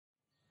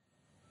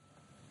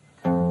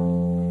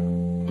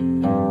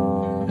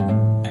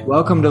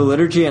Welcome to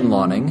Liturgy and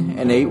Lawning,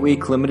 an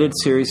 8-week limited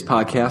series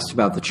podcast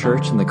about the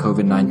church and the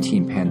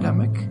COVID-19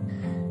 pandemic.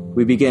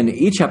 We begin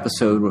each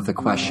episode with a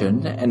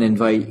question and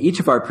invite each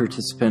of our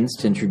participants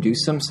to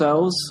introduce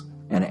themselves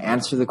and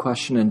answer the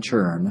question in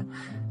turn.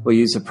 We'll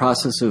use a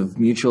process of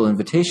mutual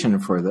invitation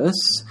for this.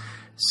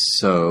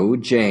 So,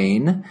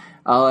 Jane,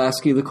 I'll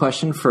ask you the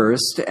question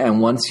first,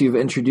 and once you've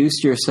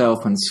introduced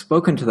yourself and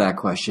spoken to that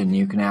question,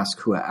 you can ask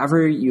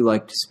whoever you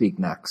like to speak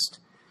next.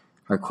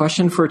 Our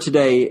question for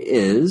today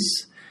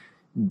is,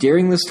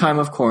 during this time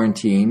of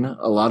quarantine,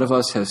 a lot of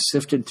us have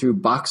sifted through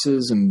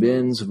boxes and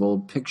bins of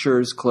old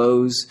pictures,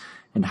 clothes,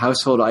 and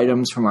household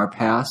items from our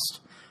past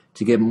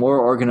to get more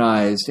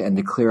organized and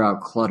to clear out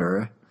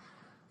clutter.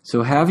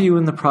 So have you,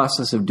 in the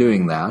process of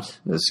doing that,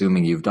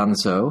 assuming you've done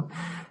so,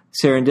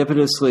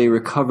 serendipitously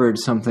recovered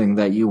something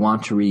that you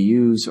want to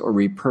reuse or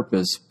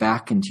repurpose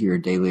back into your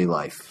daily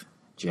life?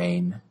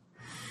 Jane.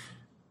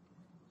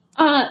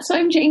 So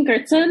I'm Jane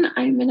Gertzen.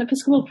 I'm an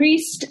Episcopal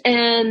priest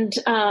and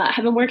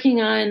have been working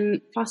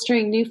on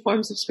fostering new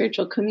forms of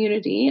spiritual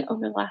community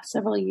over the last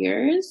several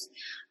years.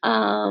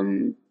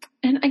 And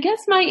I guess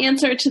my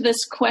answer to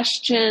this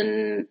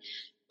question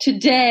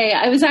today,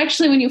 I was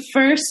actually, when you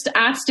first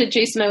asked it,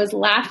 Jason, I was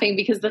laughing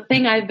because the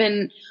thing I've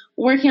been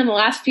working on the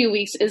last few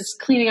weeks is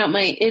cleaning out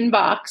my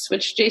inbox,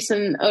 which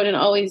Jason Oden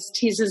always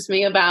teases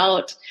me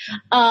about,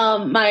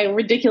 my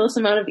ridiculous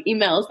amount of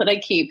emails that I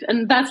keep.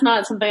 And that's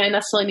not something I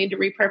necessarily need to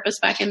repurpose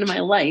back into my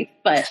life,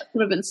 but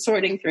what I've been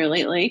sorting through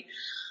lately.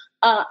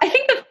 I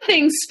think the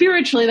thing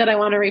spiritually that I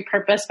want to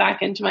repurpose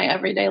back into my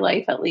everyday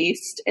life, at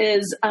least,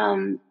 is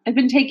I've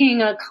been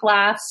taking a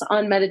class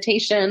on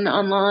meditation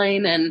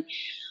online and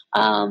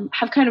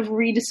have kind of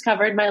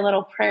rediscovered my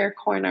little prayer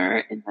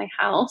corner in my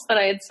house that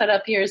I had set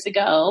up years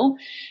ago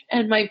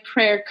and my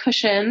prayer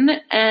cushion,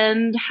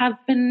 and have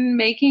been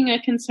making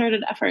a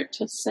concerted effort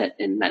to sit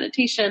in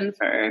meditation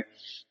for at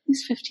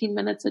least 15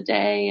 minutes a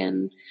day.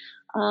 And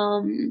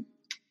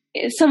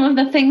some of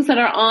the things that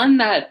are on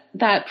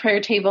that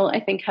prayer table, I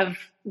think, have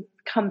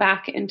come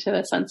back into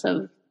a sense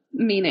of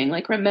meaning,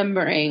 like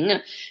remembering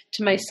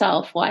to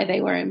myself why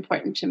they were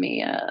important to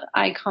me, an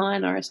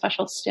icon or a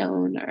special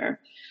stone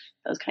or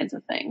those kinds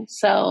of things.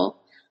 So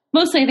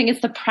mostly I think it's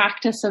the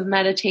practice of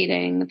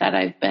meditating that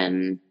I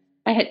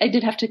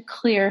did have to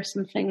clear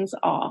some things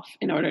off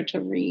in order to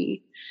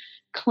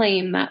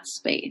reclaim that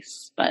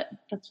space. But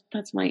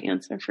that's my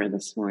answer for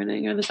this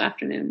morning or this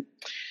afternoon.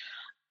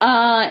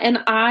 And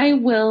I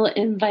will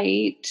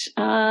invite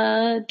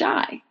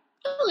Di.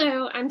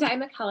 Hello, I'm Di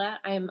McCullough.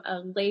 I'm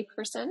a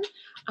layperson,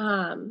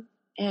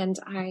 and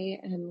I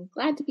am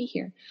glad to be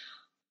here.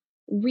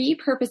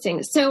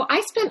 Repurposing. So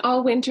I spent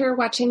all winter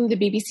watching the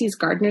BBC's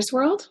Gardener's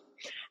World,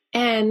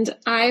 and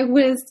I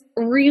was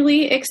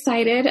really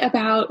excited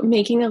about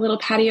making a little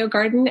patio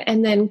garden,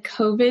 and then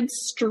COVID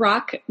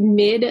struck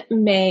mid-March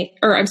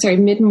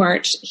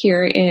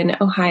here in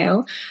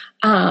Ohio,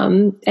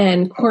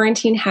 and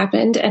quarantine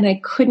happened, and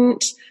I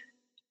couldn't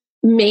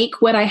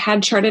make what I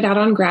had charted out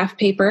on graph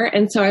paper,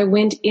 and so I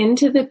went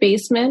into the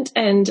basement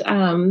and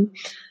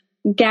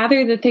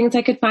gather the things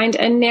I could find.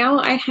 And now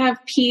I have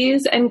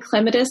peas and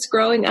clematis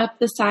growing up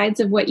the sides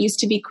of what used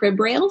to be crib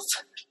rails.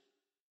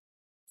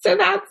 So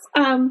that's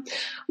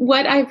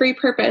what I've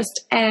repurposed.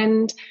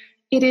 And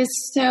it is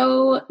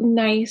so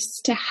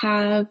nice to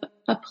have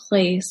a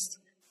place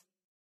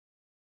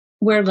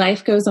where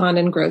life goes on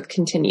and growth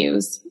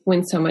continues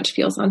when so much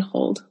feels on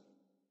hold.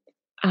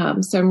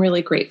 So I'm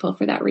really grateful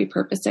for that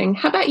repurposing.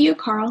 How about you,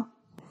 Carl?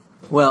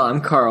 Well,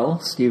 I'm Carl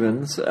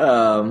Stevens.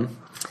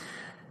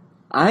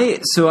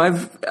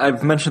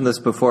 I've mentioned this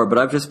before, but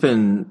I've just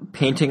been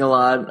painting a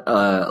lot,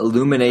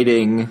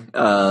 illuminating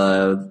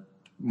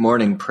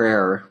morning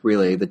prayer,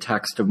 really, the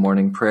text of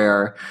morning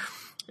prayer.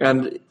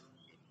 And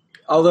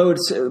although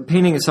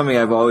painting is something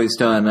I've always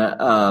done,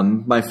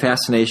 my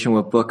fascination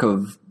with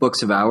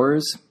books of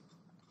hours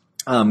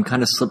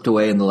kind of slipped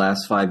away in the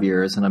last 5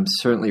 years, and I'm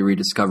certainly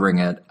rediscovering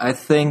it. I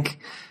think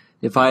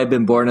if I had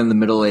been born in the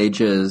Middle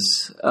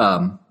Ages,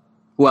 I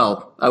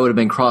would have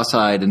been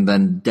cross-eyed and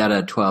then dead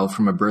at 12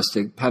 from a burst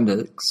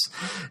appendix.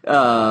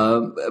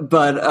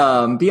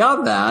 But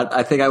beyond that,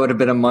 I think I would have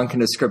been a monk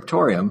in a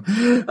scriptorium,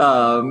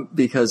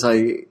 because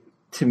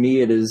to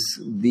me, it is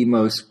the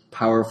most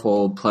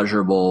powerful,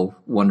 pleasurable,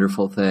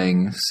 wonderful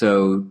thing.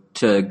 So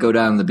to go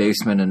down in the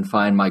basement and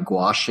find my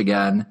gouache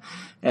again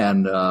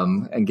and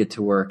get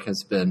to work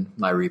has been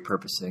my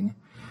repurposing.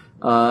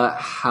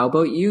 How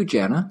about you,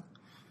 Jana?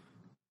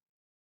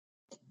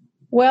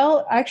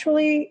 Well,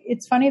 actually,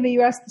 it's funny that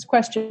you asked this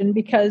question,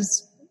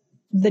 because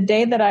the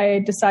day that I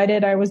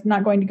decided I was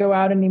not going to go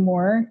out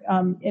anymore,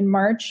 in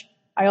March,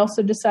 I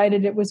also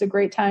decided it was a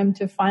great time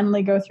to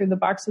finally go through the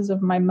boxes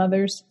of my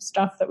mother's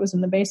stuff that was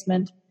in the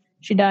basement.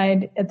 She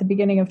died at the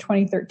beginning of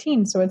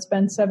 2013, so it's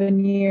been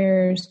 7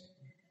 years.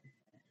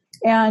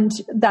 And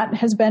that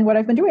has been what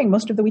I've been doing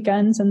most of the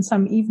weekends and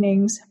some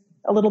evenings,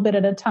 a little bit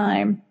at a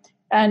time.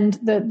 And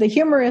the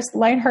humorous,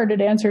 lighthearted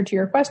answer to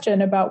your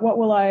question about what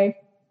will I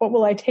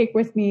take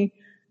with me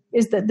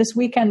is that this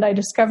weekend I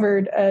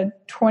discovered a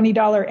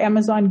 $20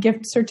 Amazon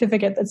gift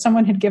certificate that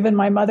someone had given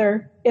my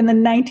mother in the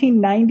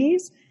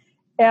 1990s,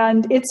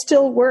 and it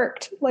still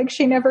worked. Like,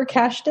 she never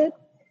cashed it.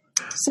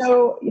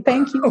 So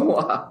thank you,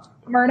 Wow.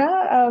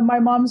 Myrna, my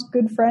mom's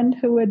good friend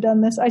who had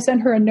done this. I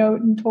sent her a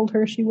note and told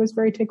her, she was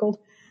very tickled.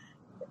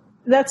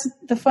 That's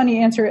the funny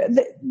answer.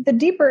 The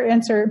deeper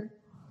answer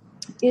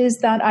is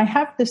that I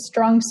have this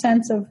strong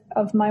sense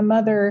of my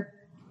mother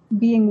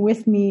being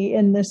with me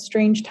in this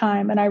strange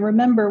time. And I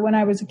remember when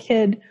I was a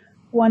kid,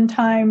 one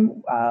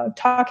time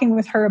talking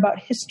with her about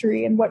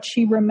history and what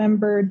she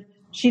remembered.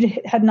 She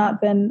had not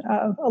been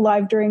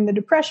alive during the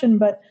Depression,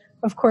 but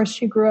of course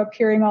she grew up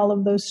hearing all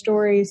of those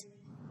stories.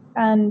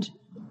 And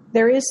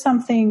there is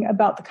something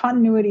about the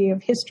continuity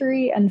of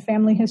history and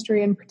family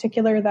history in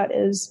particular that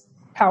is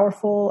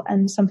powerful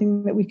and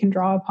something that we can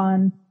draw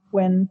upon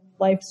when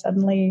life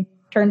suddenly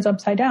turns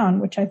upside down,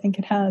 which I think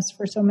it has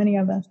for so many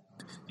of us.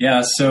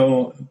 Yeah,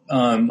 so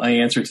my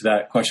answer to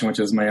that question, which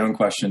is my own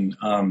question,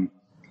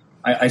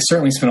 I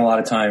certainly spent a lot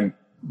of time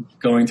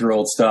going through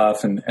old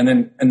stuff, and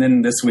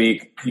then this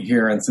week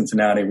here in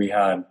Cincinnati we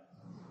had,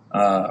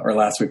 or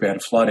last week we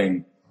had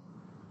flooding,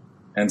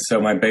 and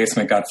so my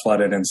basement got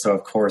flooded, and so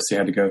of course you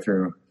had to go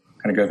through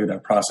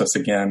that process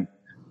again,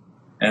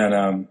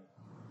 and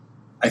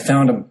I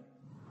found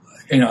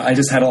I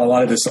just had a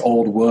lot of this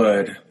old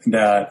wood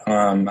that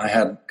I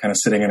had kind of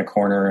sitting in a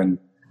corner, and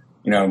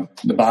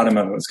the bottom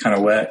of it was kind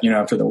of wet,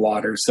 after the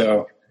water.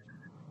 So,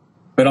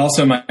 but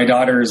also my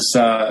daughters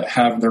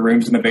have their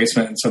rooms in the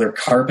basement, and so their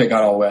carpet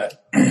got all wet.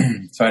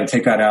 So I had to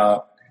take that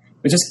out.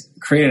 It just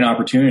created an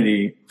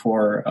opportunity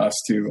for us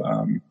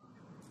to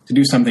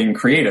do something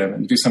creative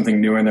and do something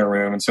new in their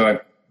room. And so I'm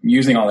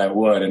using all that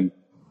wood and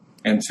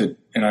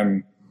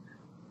I'm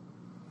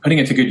putting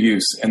it to good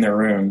use in their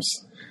rooms.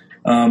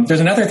 There's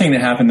another thing that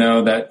happened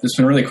though that's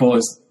been really cool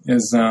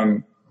is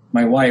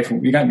my wife.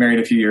 We got married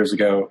a few years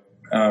ago.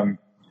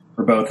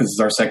 For both, this is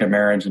our second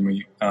marriage,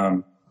 and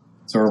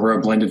so we're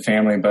a blended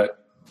family.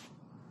 But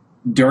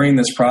during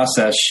this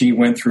process, she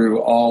went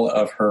through all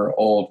of her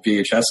old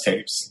VHS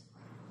tapes,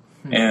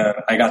 and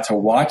I got to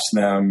watch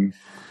them.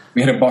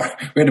 We had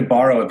to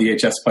borrow a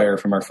VHS player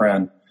from our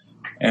friend,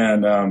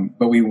 and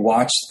but we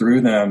watched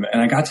through them,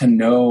 and I got to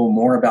know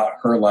more about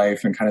her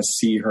life and kind of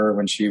see her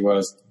when she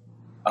was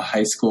a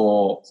high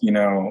school,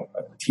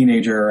 a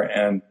teenager,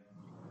 and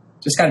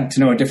just got to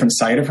know a different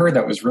side of her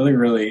that was really,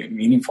 really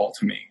meaningful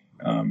to me.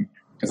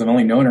 Because I've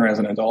only known her as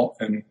an adult,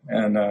 and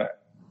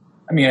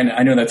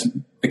I know that's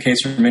the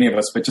case for many of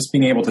us, but just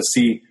being able to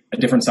see a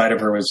different side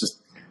of her was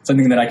just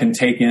something that I can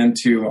take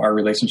into our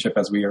relationship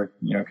as we are,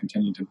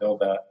 continue to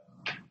build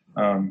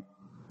that.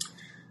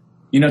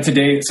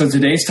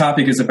 Today's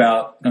topic is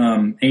about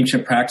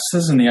ancient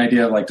practices and the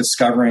idea of like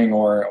discovering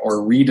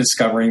or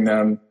rediscovering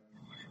them.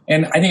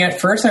 And I think at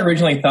first I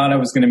originally thought I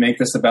was going to make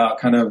this about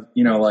kind of,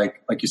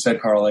 like you said,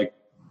 Carl, like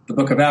the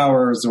Book of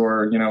Hours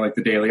or, like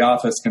the Daily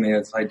Office, kind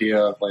of this idea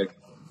of like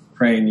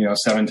praying,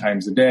 7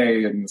 times a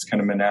day in this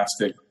kind of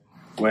monastic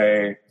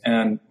way.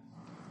 And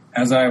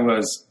as I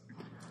was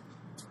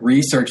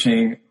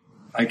researching,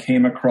 I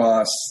came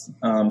across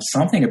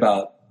something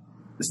about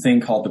this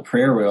thing called the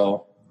prayer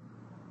wheel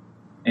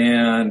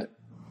and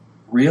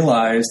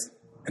realized,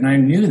 and I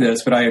knew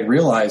this, but I had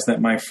realized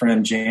that my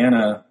friend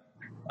Jana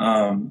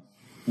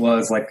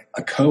was like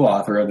a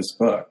co-author of this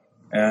book.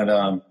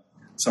 And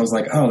so I was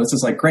like, oh, this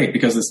is like great,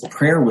 because this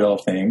prayer wheel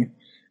thing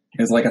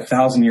is like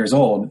 1,000 years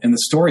old. And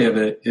the story of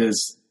it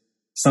is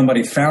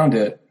somebody found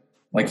it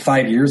like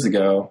 5 years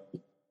ago,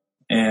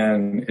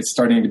 and it's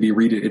starting to be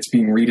it's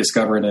being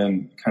rediscovered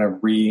and kind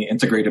of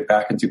reintegrated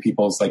back into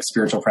people's like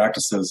spiritual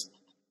practices.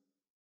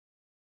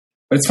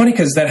 But it's funny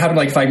because that happened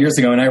like 5 years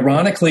ago. And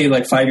ironically,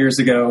 like 5 years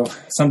ago,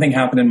 something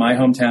happened in my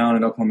hometown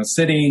in Oklahoma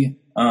City,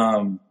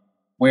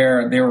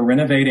 where they were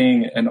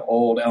renovating an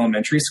old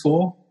elementary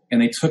school,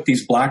 and they took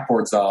these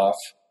blackboards off,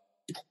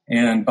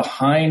 and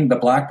behind the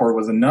blackboard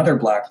was another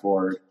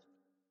blackboard,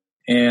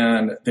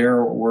 and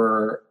there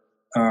were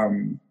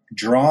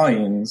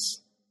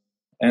drawings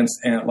and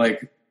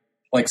like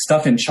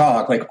stuff in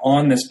chalk, like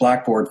on this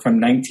blackboard from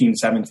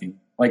 1917,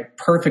 like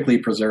perfectly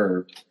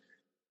preserved.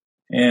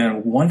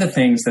 And one of the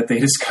things that they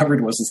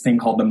discovered was this thing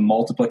called the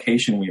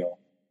multiplication wheel.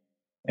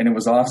 And it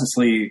was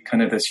obviously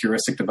kind of this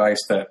heuristic device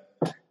that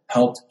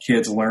helped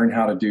kids learn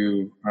how to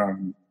do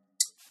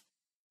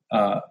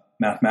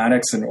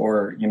mathematics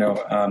or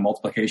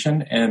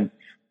multiplication.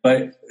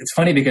 But it's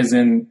funny because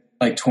in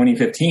like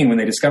 2015, when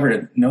they discovered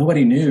it,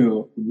 nobody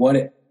knew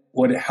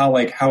how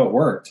it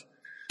worked.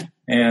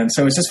 And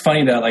so it's just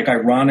funny that, like,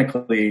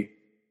 ironically,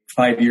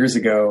 5 years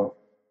ago,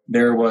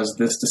 there was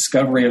this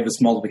discovery of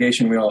this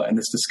multiplication wheel and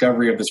this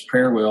discovery of this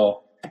prayer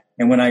wheel.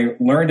 And when I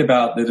learned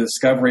about the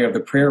discovery of the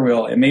prayer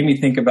wheel, it made me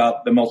think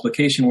about the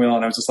multiplication wheel.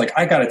 And I was just like,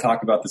 I got to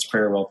talk about this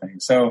prayer wheel thing.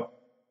 So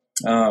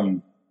I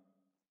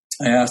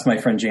asked my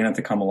friend Janet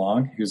to come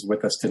along, who's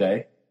with us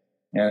today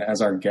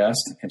as our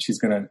guest. And she's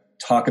going to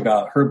talk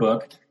about her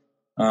book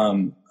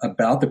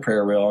about the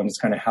prayer wheel and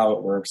just kind of how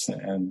it works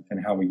and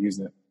how we use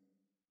it.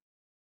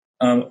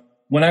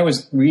 when I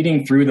was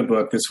reading through the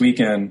book this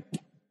weekend,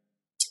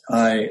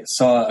 I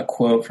saw a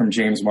quote from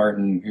James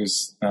Martin,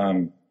 who's,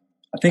 I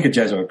think, a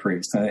Jesuit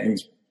priest. I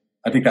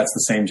think that's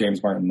the same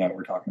James Martin that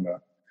we're talking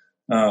about.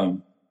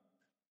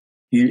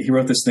 He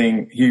wrote this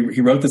thing.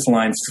 He wrote this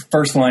line,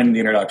 first line in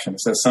the introduction. It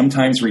says,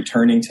 "Sometimes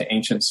returning to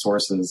ancient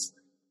sources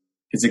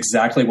is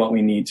exactly what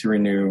we need to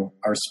renew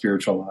our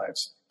spiritual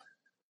lives."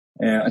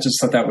 And I just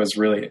thought that was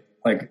really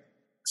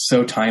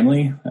so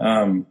timely.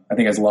 I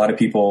think as a lot of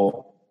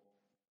people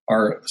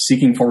are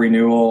seeking for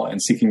renewal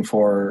and seeking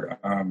for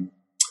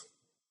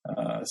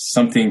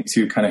something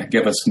to kind of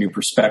give us new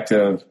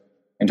perspective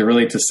and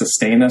to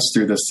sustain us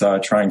through this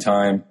trying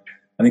time,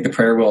 I think the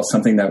prayer wheel is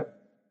something that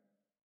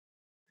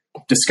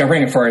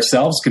discovering it for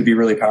ourselves could be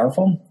really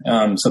powerful.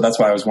 So that's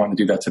why I was wanting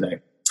to do that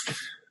today.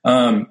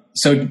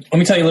 So let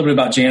me tell you a little bit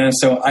about Jana.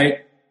 So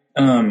I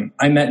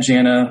met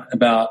Jana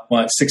about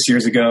 6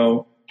 years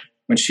ago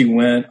when she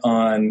went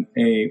on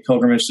a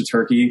pilgrimage to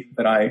Turkey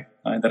that I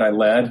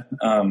led.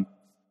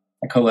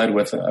 I co-led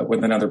with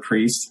another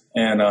priest,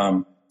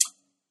 and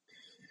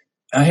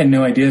I had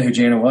no idea who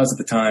Jana was at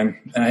the time.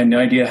 I had no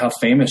idea how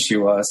famous she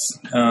was.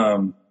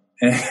 And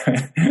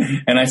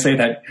I say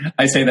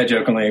that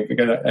jokingly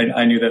because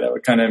I knew that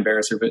would kind of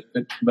embarrass her,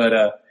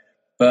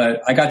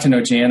 but I got to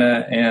know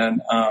Jana,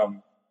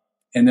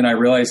 and then I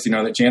realized,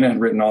 that Jana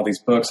had written all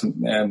these books,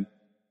 and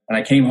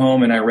I came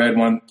home and I read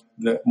one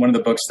of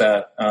the books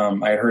that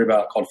I had heard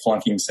about called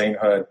Flunking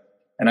Sainthood,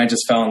 and I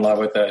just fell in love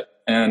with it.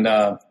 And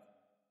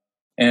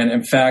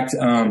in fact,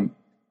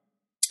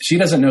 she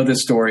doesn't know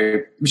this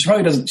story. She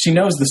probably doesn't. She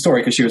knows the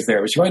story because she was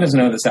there, but she probably doesn't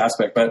know this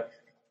aspect. But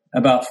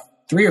about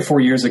 3 or 4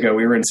 years ago,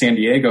 we were in San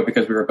Diego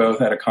because we were both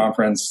at a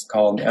conference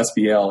called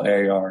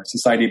SBL-AAR,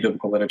 Society of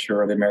Biblical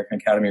Literature, or the American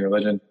Academy of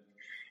Religion.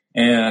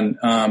 And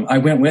I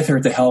went with her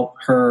to help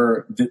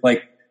her,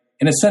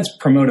 in a sense,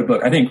 promote a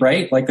book. I think,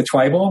 right? Like the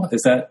Tribal,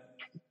 is that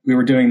we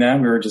were doing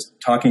that? We were just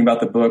talking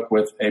about the book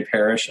with an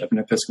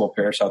Episcopal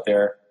parish out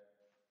there.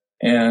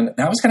 And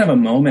that was kind of a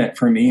moment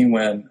for me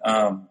when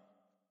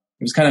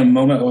it was kind of a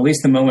moment, or at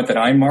least the moment that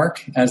I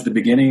mark as the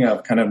beginning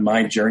of kind of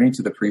my journey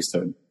to the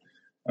priesthood.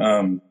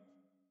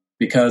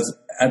 Because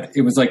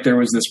it was like there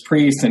was this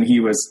priest, and he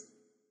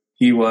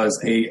was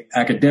a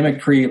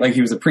academic priest,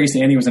 he was a priest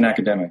and he was an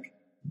academic.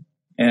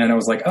 And I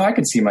was like, oh, I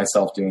could see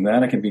myself doing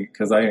that. I can be,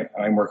 because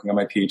I'm working on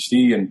my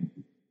PhD,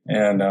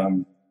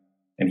 and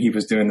he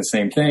was doing the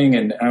same thing.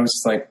 And I was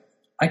just like,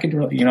 I could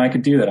really, I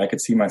could do that. I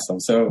could see myself.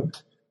 So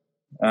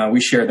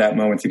we shared that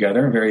moment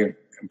together, a very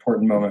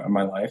important moment of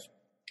my life.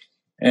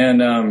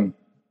 And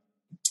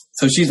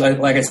so she's,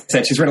 like I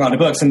said, she's written a lot of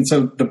books. And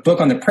so the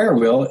book on the prayer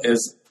wheel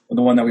is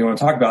the one that we want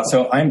to talk about.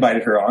 So I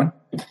invited her on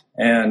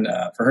and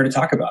for her to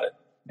talk about it.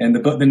 And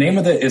the name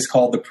of it is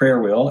called The Prayer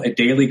Wheel, a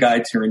daily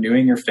guide to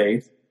renewing your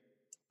faith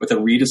with a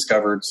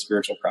rediscovered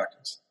spiritual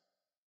practice.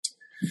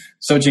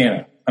 So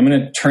Jana, I'm going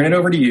to turn it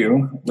over to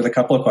you with a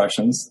couple of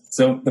questions.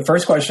 So the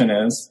first question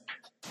is,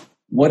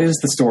 what is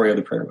the story of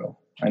the prayer wheel?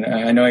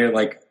 I know it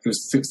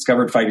was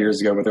discovered 5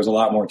 years ago, but there's a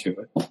lot more to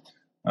it.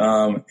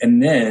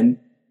 And then,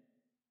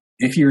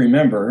 if you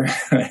remember,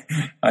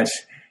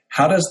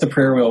 how does the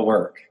prayer wheel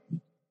work?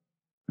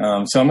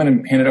 So I'm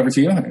going to hand it over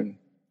to you and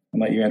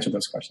let you answer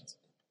those questions.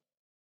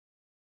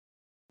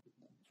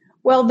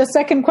 Well, the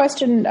second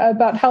question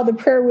about how the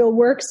prayer wheel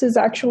works is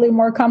actually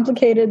more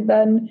complicated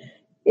than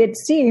it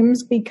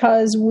seems,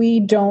 because we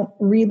don't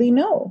really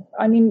know.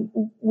 I mean,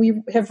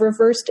 we have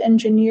reversed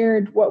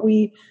engineered what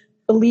we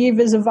believe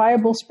is a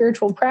viable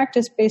spiritual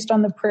practice based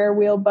on the prayer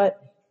wheel,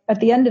 but at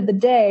the end of the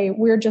day,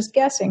 we're just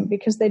guessing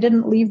because they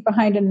didn't leave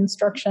behind an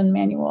instruction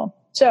manual.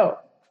 So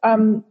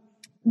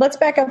let's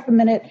back up a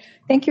minute.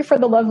 Thank you for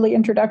the lovely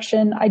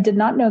introduction. I did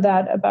not know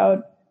that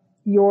about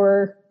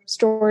your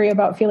story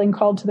about feeling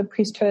called to the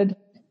priesthood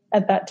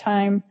at that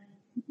time.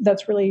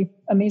 That's really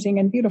amazing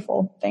and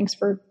beautiful. Thanks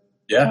for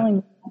telling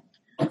me.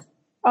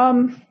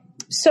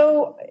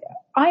 So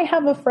I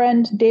have a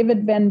friend,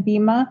 David Van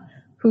Bema,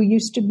 who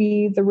used to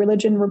be the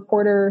religion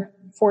reporter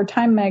for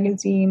Time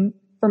magazine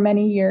for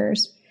many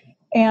years.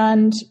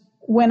 And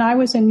when I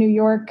was in New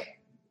York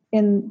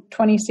in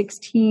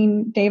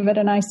 2016, David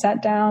and I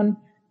sat down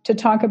to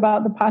talk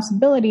about the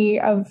possibility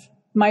of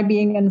my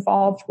being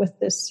involved with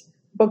this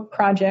book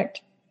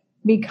project,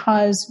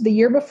 because the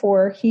year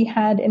before he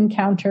had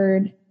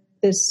encountered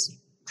this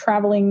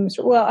traveling,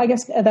 well, I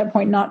guess at that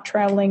point, not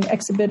traveling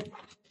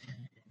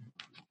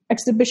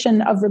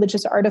exhibition of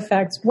religious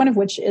artifacts, one of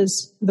which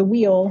is the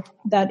wheel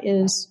that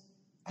is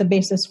the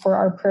basis for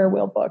our prayer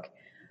wheel book.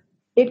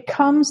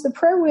 The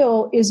prayer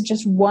wheel is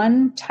just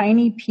one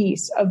tiny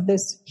piece of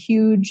this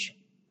huge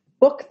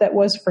book that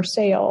was for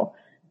sale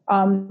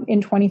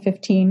in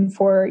 2015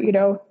 for,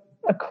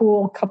 a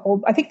cool couple.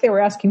 I think they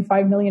were asking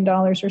 $5 million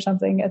or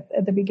something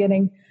at the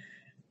beginning.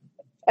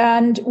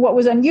 And what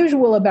was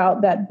unusual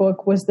about that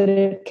book was that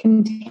it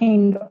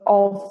contained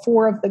all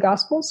 4 of the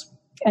Gospels,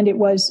 and it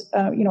was,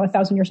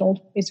 1,000 years old,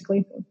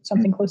 basically,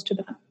 something close to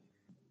that.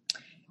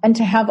 And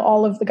to have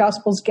all of the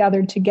Gospels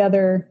gathered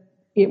together,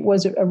 it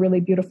was a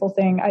really beautiful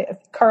thing.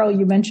 Carl,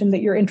 you mentioned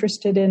that you're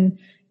interested in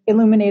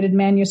illuminated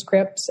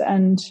manuscripts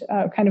and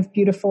kind of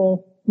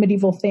beautiful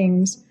medieval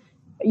things.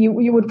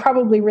 You would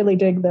probably really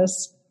dig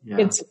this. Yeah.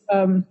 It's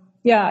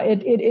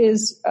it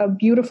is a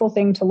beautiful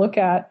thing to look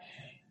at.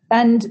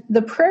 And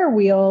the prayer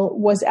wheel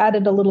was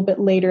added a little bit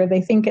later,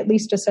 they think at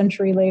least a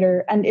century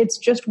later, and it's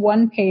just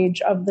one page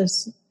of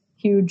this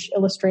huge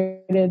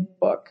illustrated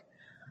book.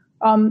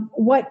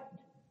 What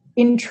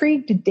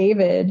intrigued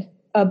David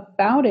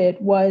about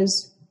it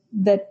was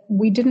that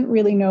we didn't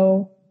really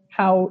know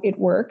how it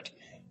worked.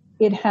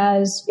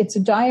 It's a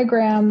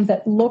diagram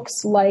that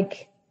looks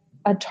like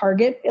a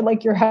target,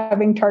 like you're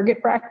having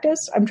target practice.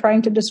 I'm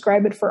trying to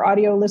describe it for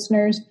audio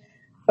listeners,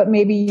 but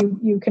maybe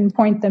you can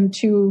point them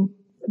to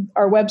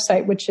our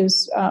website, which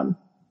is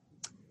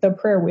the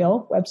Prayer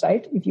Wheel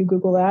website, if you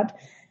Google that.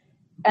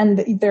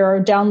 And there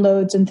are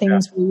downloads and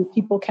things where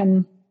people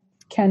can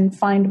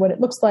find what it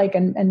looks like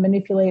and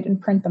manipulate and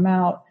print them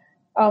out.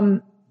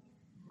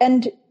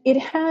 And it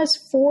has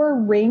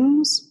 4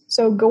 rings.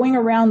 So going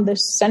around this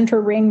center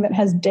ring that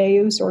has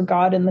Deus or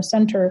God in the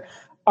center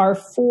are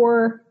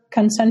 4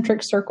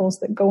 concentric circles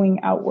that going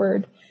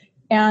outward.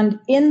 And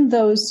in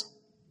those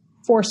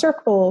 4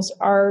 circles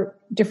are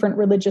different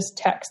religious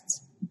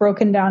texts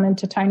broken down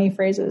into tiny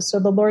phrases. So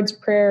the Lord's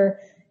Prayer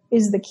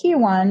is the key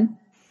one,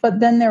 but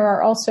then there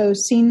are also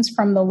scenes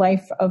from the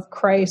life of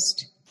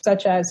Christ,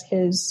 such as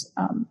his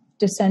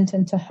descent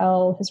into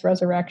hell, his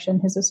resurrection,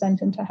 his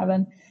ascent into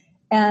heaven,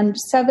 and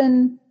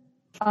 7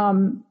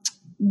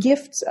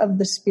 gifts of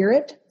the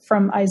Spirit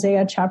from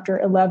Isaiah chapter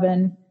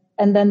 11,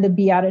 and then the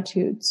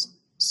Beatitudes.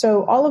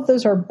 So all of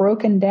those are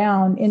broken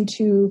down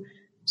into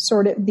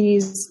sort of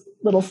these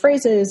little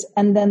phrases,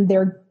 and then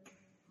they're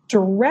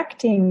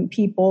directing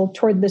people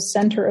toward the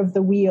center of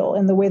the wheel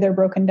in the way they're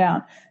broken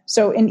down.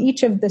 So in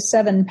each of the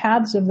 7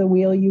 paths of the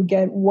wheel, you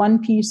get one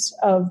piece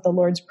of the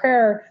Lord's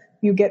Prayer,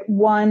 you get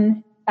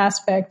one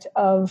aspect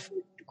of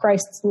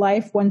Christ's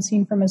life, one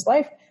scene from his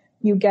life,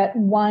 you get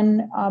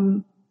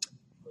one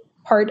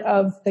part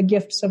of the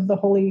gifts of the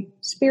Holy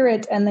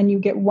Spirit, and then you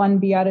get one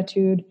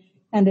beatitude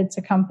and its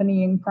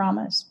accompanying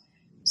promise.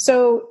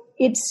 So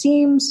it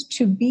seems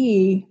to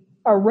be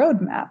a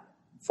roadmap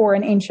for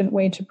an ancient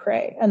way to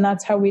pray. And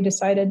that's how we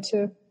decided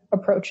to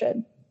approach it.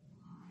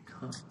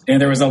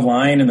 And there was a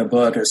line in the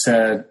book that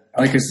said,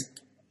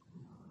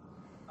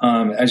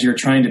 as you're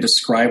trying to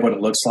describe what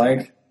it looks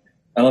like,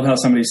 I love how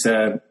somebody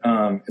said,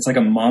 it's like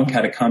a monk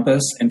had a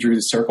compass and drew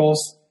the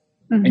circles.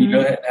 Mm-hmm. And you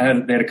know,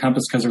 they had a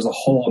compass because there's a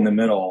hole in the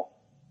middle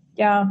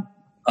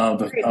of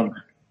the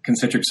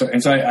concentric circle.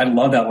 And so I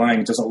love that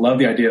line. I love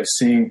the idea of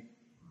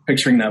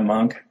picturing that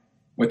monk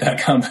with that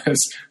compass,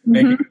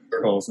 making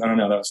circles. I don't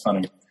know, that was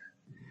funny.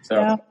 So.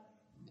 Yeah.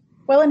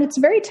 Well, and it's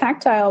very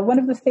tactile. One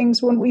of the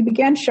things when we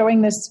began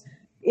showing this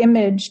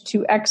image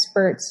to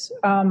experts,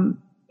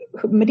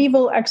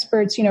 medieval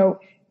experts,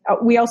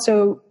 we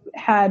also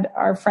had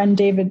our friend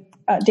David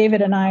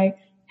and I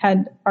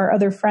had our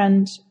other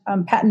friend,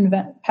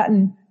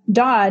 Patton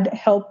Dodd,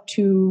 help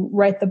to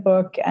write the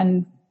book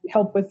and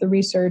help with the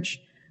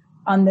research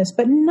on this.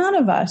 But none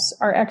of us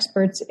are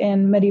experts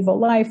in medieval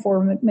life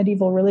or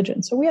medieval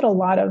religion. So we had a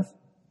lot of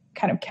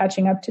kind of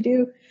catching up to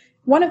do.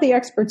 One of the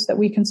experts that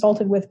we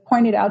consulted with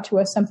pointed out to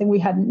us something we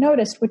hadn't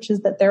noticed, which is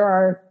that there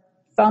are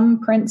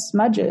thumbprint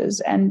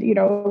smudges and,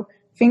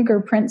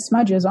 fingerprint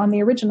smudges on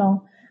the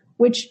original,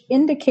 which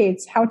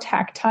indicates how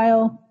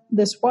tactile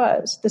this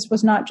was. This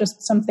was not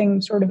just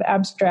something sort of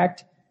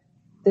abstract.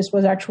 This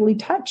was actually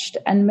touched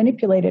and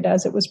manipulated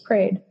as it was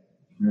prayed.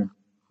 Yeah.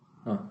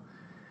 Huh.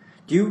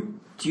 Do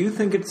you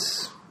think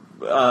it's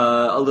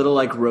a little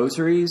like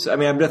rosaries? I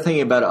mean, I'm just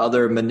thinking about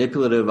other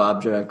manipulative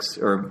objects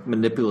or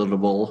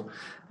manipulatable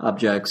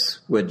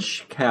objects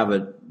which have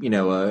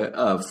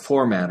a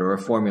format or a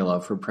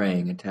formula for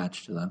praying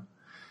attached to them.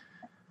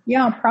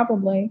 Yeah,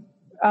 probably.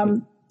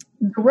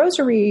 The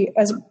rosary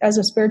as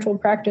a spiritual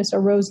practice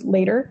arose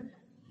later,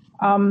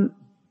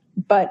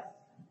 but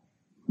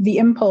the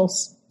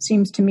impulse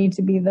seems to me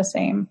to be the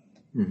same.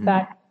 Mm-hmm.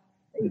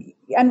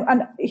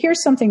 And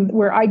here's something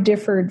where I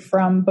differed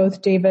from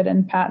both David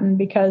and Patton,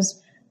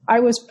 because I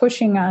was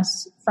pushing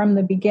us from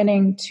the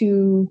beginning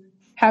to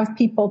have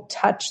people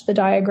touch the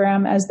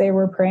diagram as they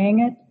were praying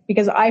it,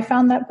 because I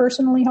found that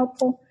personally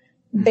helpful.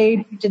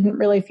 They didn't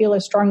really feel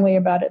as strongly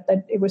about it,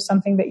 that it was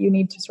something that you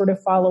need to sort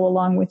of follow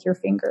along with your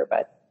finger.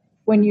 But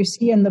when you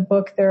see in the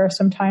book, there are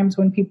some times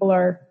when people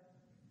are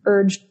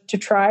urged to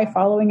try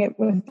following it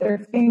with their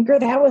finger.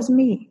 That was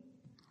me.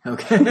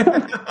 Okay.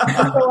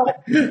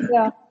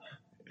 Yeah.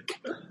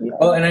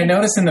 Well, and I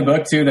noticed in the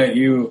book too that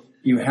you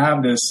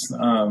have this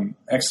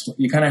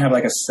you kind of have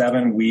like a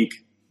 7-week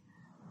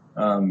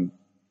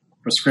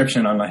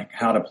prescription on like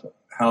how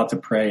to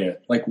pray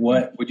it. Like,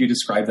 what would you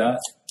describe that?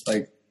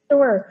 Like,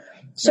 sure.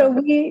 So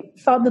we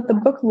thought that the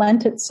book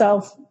lent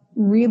itself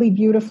really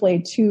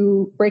beautifully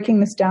to breaking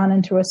this down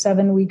into a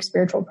 7-week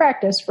spiritual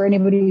practice for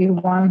anybody who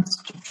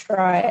wants to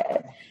try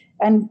it.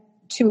 And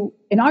to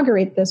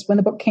inaugurate this, when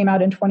the book came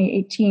out in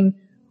 2018,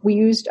 we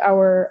used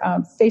our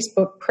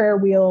Facebook Prayer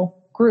Wheel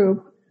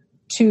group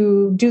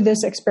to do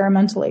this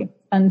experimentally.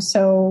 And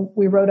so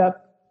we wrote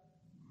up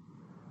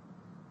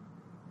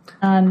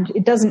And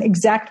it doesn't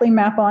exactly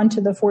map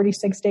onto the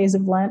 46 days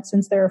of Lent,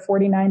 since there are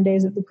 49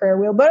 days of the prayer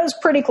wheel, but it was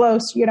pretty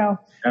close, Yeah.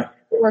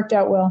 It worked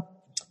out well.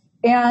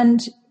 And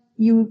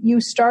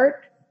you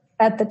start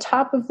at the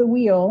top of the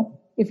wheel.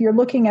 If you're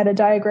looking at a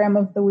diagram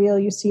of the wheel,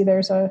 you see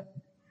there's a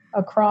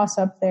cross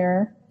up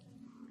there.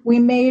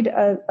 We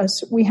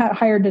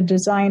hired a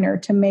designer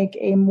to make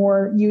a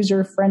more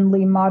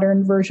user-friendly,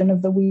 modern version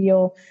of the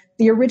wheel.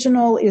 The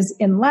original is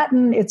in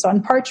Latin. It's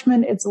on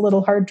parchment. It's a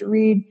little hard to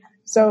read.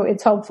 So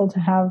it's helpful to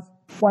have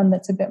one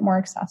that's a bit more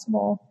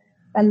accessible.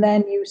 And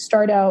then you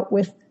start out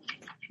with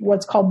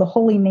what's called the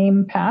Holy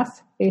Name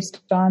path,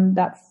 based on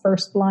that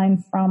first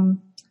line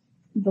from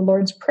the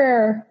Lord's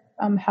Prayer,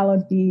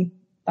 hallowed be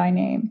thy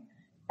name.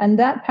 And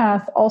that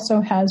path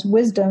also has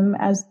wisdom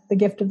as the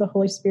gift of the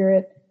Holy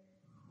Spirit,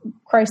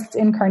 Christ's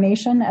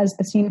incarnation as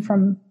the scene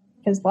from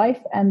his life,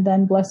 and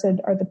then blessed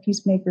are the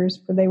peacemakers,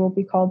 for they will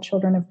be called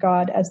children of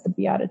God as the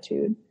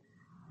beatitude.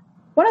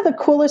 One of the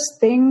coolest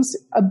things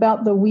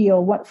about the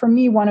wheel, for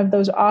me, one of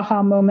those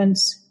aha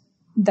moments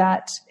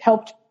that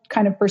helped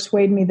kind of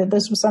persuade me that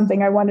this was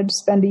something I wanted to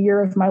spend a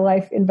year of my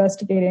life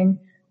investigating,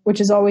 which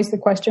is always the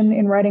question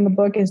in writing a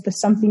book, is this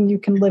something you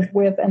can live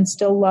with and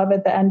still love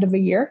at the end of a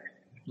year?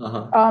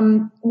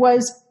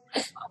 Was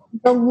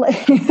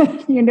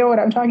you know what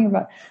I'm talking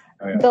about.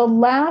 Oh, yeah. The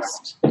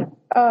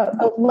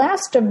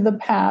last of the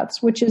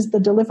paths, which is the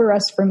deliver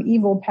us from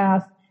evil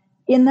path,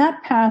 in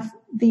that path,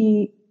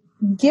 the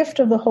gift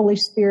of the Holy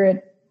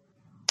Spirit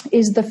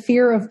is the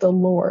fear of the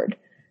Lord.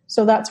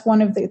 So that's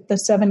one of the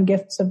 7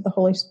 gifts of the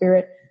Holy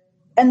Spirit.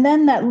 And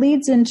then that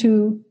leads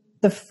into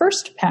the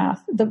first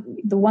path, the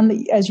one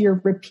that, as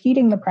you're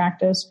repeating the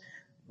practice,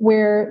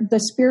 where the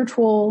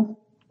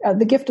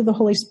gift of the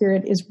Holy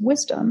Spirit is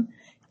wisdom.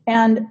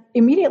 And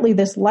immediately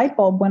this light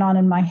bulb went on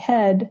in my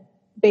head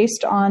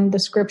based on the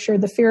scripture,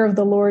 the fear of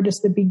the Lord is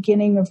the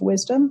beginning of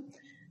wisdom.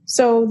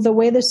 So the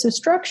way this is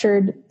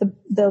structured,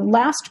 the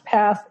last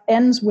path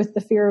ends with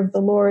the fear of the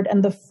Lord,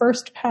 and the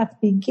first path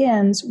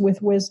begins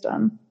with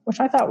wisdom, which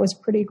I thought was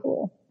pretty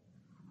cool.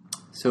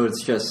 So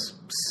it's just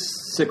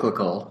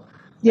cyclical.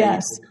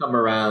 Yes. Come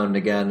around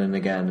again and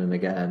again and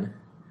again.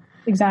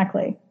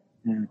 Exactly.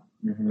 Yeah.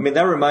 Mm-hmm. I mean,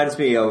 that reminds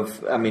me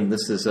of,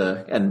 this is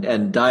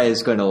and Di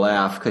is going to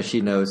laugh because she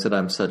knows that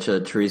I'm such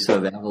a Teresa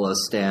of Avila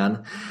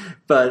stan.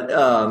 But,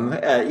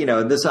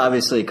 this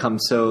obviously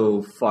comes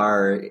so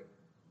far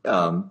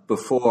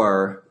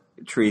before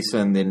Teresa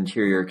and the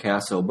interior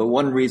castle. But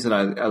one reason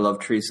I love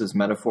Teresa's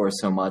metaphor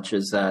so much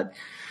is that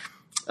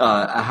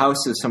a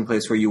house is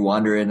someplace where you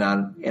wander in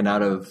and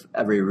out of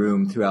every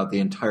room throughout the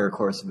entire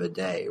course of a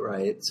day,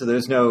 right? So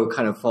there's no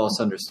kind of false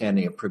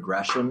understanding of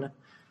progression.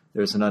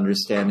 There's an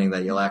understanding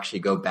that you'll actually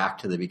go back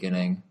to the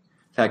beginning.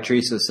 In fact,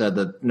 Teresa said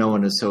that no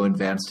one is so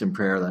advanced in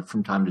prayer that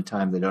from time to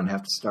time they don't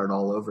have to start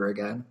all over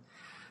again.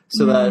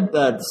 So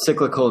that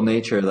cyclical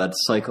nature, that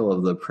cycle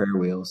of the prayer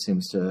wheel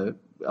seems to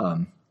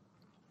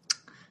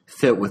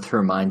fit with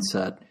her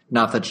mindset.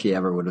 Not that she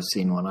ever would have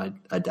seen one.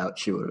 I doubt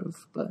she would have,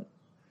 but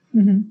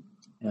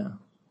yeah.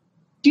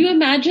 Do you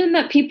imagine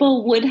that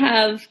people would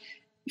have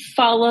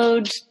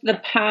followed the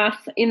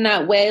path in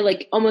that way,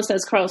 like almost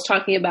as Carl's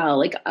talking about,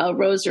 like a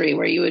rosary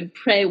where you would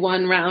pray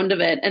one round of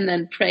it and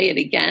then pray it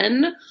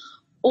again?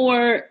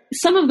 Or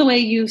some of the way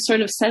you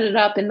sort of set it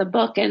up in the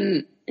book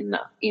and in the,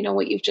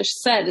 what you've just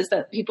said is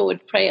that people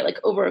would pray it like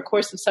over a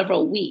course of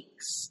several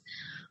weeks,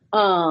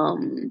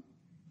 where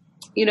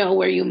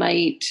you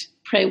might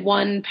pray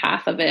one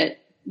path of it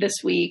this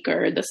week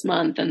or this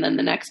month and then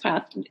the next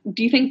path.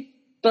 Do you think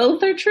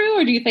both are true,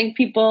 or do you think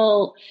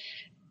people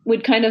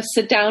would kind of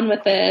sit down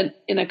with it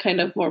in a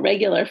kind of more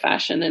regular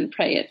fashion and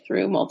pray it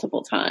through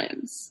multiple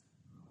times?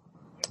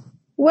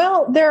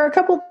 Well, there are a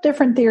couple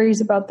different theories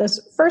about this.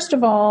 First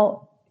of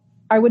all,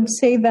 I would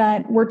say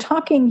that we're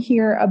talking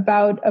here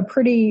about a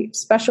pretty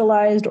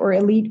specialized or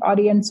elite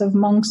audience of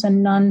monks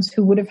and nuns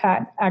who would have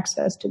had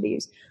access to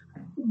these.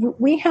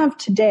 We have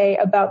today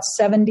about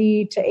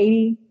 70 to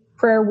 80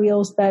 prayer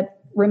wheels that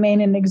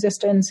remain in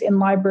existence in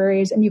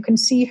libraries, and you can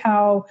see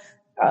how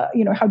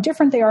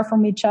different they are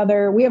from each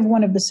other. We have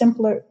one of the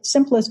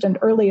simplest and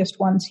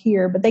earliest ones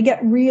here, but they get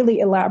really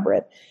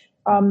elaborate.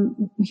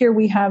 Here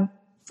we have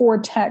 4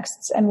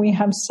 texts and we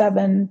have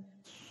 7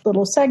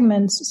 little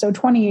segments, so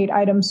 28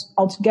 items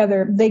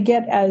altogether. They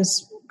get as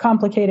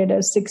complicated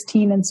as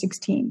 16 and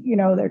 16.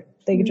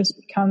 They just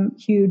become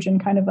huge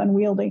and kind of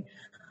unwieldy.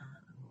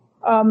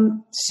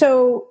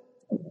 So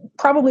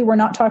probably we're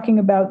not talking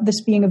about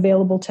this being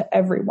available to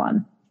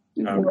everyone.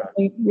 We're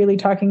really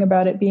talking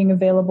about it being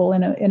available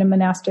in a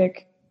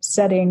monastic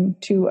setting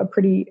to a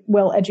pretty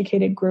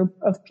well-educated group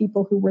of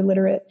people who were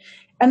literate.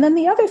 And then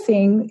the other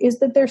thing is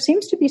that there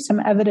seems to be some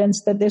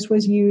evidence that this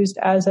was used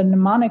as a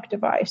mnemonic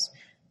device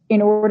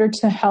in order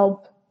to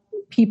help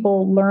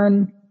people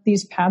learn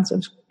these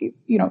passages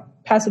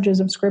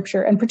of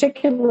scripture, and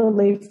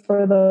particularly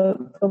for the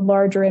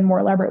larger and more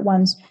elaborate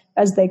ones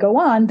as they go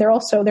on.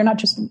 They're not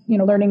just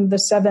learning the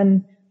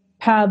 7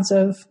 paths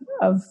of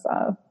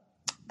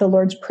the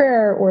Lord's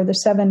Prayer or the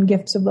 7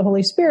 gifts of the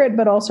Holy Spirit,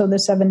 but also the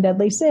 7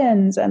 deadly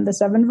sins and the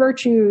 7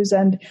 virtues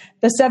and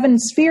the 7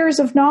 spheres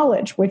of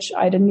knowledge, which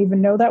I didn't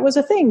even know that was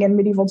a thing in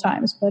medieval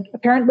times. But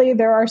apparently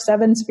there are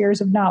 7 spheres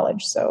of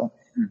knowledge. So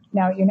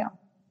now you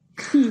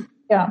know.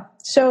 Yeah.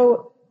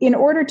 So in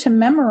order to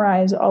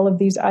memorize all of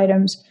these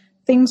items,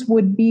 things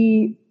would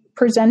be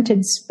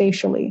presented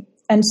spatially.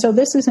 And so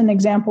this is an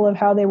example of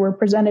how they were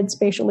presented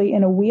spatially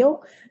in a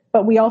wheel.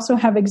 But we also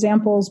have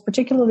examples,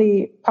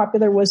 particularly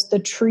popular was the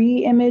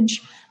tree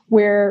image,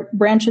 where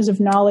branches of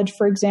knowledge,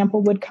 for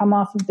example, would come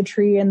off of the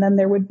tree, and then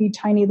there would be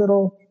tiny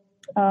little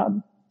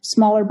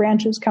smaller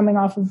branches coming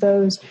off of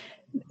those.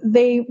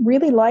 They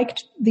really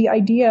liked the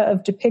idea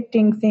of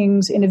depicting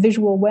things in a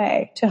visual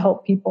way to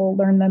help people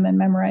learn them and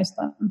memorize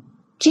them.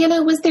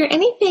 Jana, was there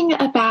anything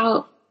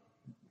about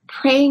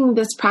praying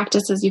this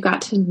practice as you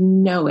got to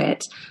know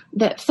it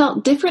that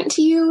felt different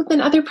to you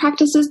than other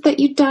practices that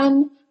you'd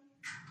done?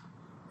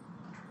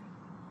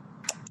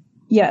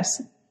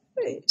 Yes.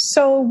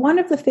 So one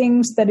of the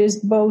things that is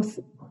both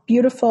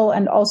beautiful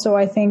and also,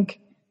 I think,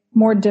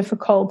 more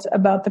difficult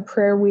about the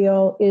prayer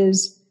wheel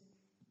is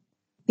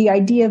the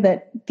idea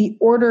that the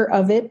order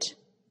of it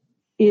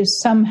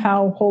is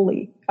somehow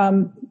holy.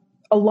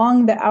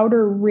 Along the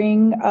outer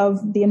ring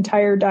of the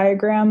entire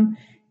diagram,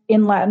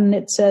 in Latin,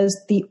 it says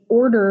the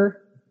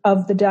order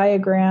of the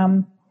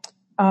diagram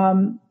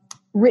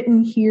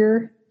written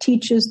here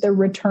teaches the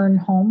return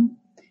home.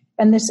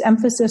 And this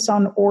emphasis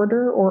on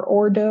order, or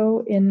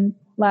ordo in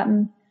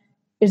Latin,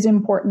 is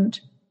important.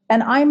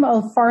 And I'm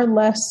a far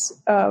less,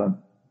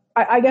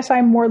 I guess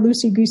I'm more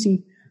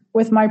loosey-goosey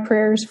with my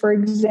prayers. For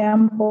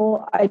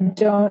example, I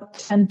don't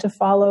tend to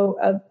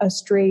follow a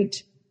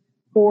straight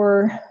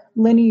or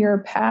linear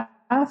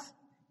path,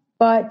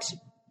 but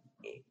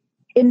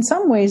in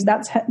some ways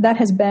that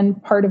has been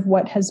part of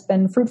what has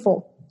been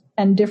fruitful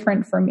and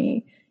different for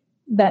me,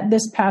 that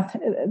this path,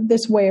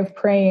 this way of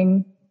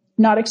praying,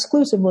 not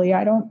exclusively,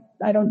 I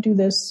don't do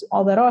this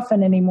all that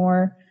often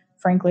anymore,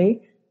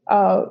 frankly.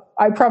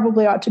 I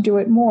probably ought to do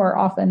it more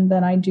often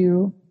than I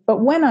do.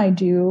 But when I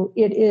do,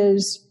 it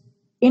is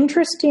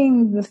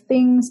interesting the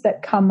things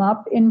that come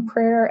up in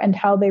prayer and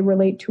how they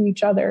relate to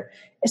each other.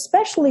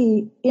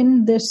 Especially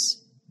in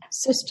this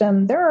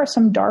system, there are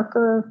some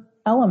darker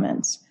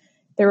elements.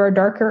 There are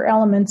darker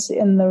elements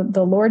in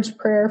the Lord's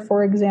Prayer,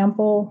 for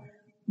example.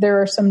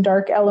 There are some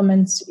dark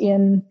elements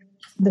in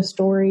the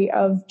story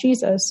of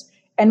Jesus.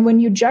 And when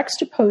you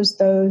juxtapose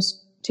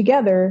those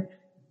together,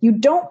 you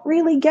don't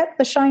really get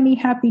the shiny,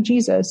 happy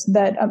Jesus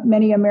that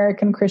many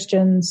American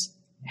Christians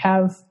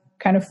have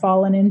kind of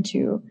fallen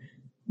into.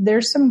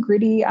 There's some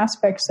gritty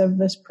aspects of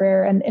this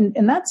prayer. And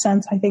in that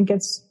sense, I think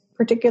it's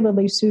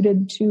particularly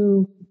suited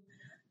to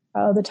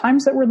the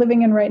times that we're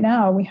living in right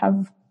now. We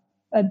have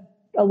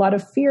a lot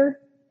of fear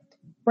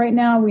right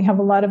now. We have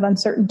a lot of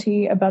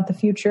uncertainty about the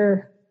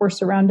future. We're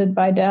surrounded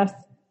by death.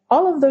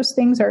 All of those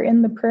things are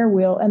in the prayer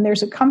wheel. And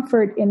there's a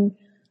comfort in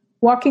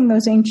walking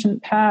those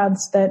ancient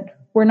paths that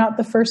we're not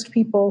the first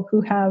people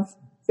who have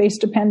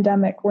faced a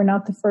pandemic. We're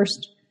not the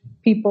first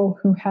people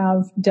who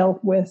have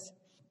dealt with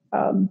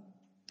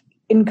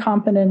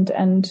incompetent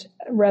and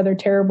rather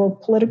terrible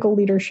political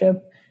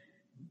leadership.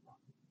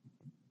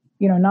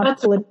 You know,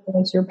 not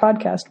political as your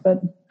podcast,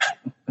 but.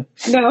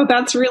 No,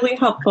 that's really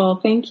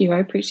helpful. Thank you. I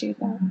appreciate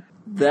that.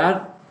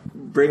 That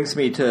brings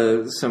me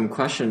to some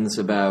questions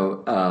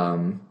about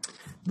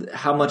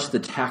how much the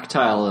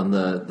tactile and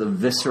the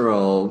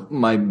visceral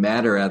might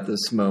matter at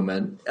this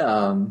moment.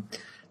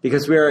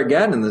 Because we are,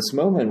 again, in this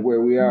moment where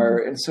we are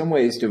in some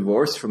ways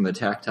divorced from the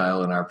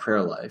tactile in our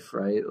prayer life,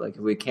 right? Like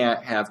if we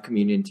can't have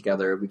communion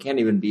together, we can't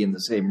even be in the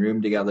same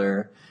room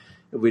together.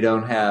 If we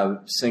don't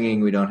have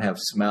singing, we don't have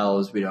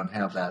smells, we don't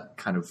have that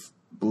kind of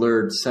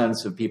blurred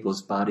sense of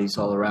people's bodies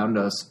all around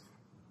us.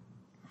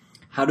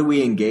 How do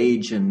we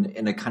engage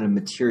in a kind of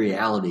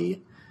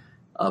materiality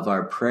of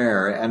our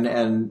prayer?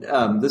 And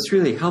this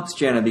really helps,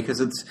 Jana, because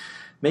it's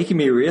making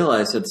me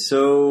realize that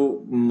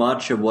so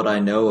much of what I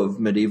know of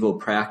medieval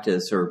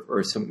practice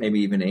or some maybe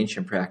even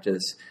ancient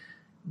practice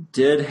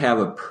did have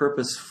a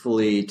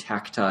purposefully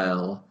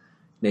tactile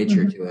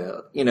nature to it.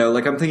 You know,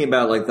 like I'm thinking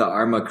about like the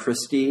Arma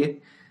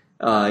Christi,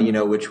 you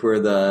know, which were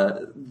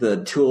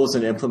the tools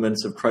and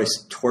implements of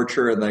Christ's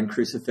torture and then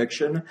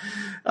crucifixion,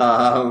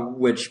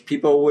 which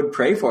people would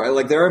pray for.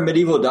 Like there are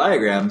medieval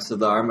diagrams of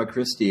the Arma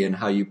Christi and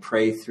how you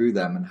pray through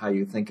them and how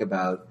you think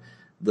about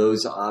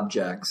those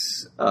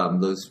objects,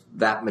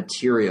 that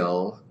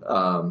material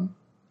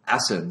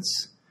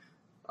essence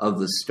of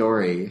the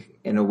story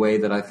in a way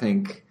that I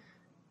think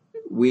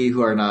we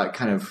who are not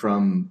kind of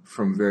from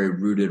very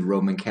rooted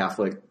Roman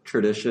Catholic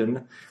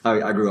tradition,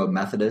 I grew up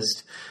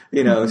Methodist,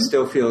 you know,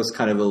 still feels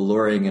kind of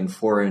alluring and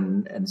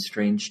foreign and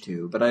strange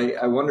to. But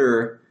I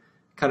wonder,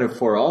 kind of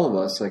for all of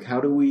us, like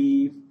how do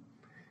we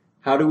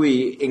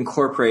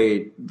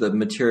incorporate the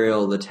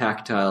material, the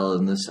tactile,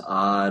 in this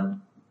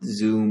odd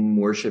Zoom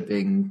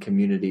worshiping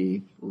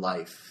community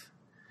life?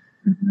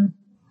 Mm-hmm.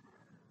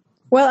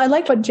 Well, I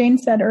like what Jane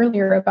said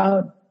earlier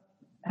about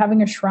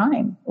having a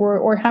shrine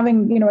or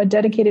having, you know, a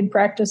dedicated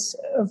practice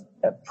of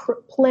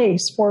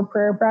place for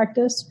prayer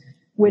practice,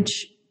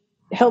 which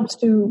helps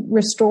to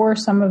restore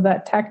some of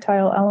that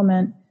tactile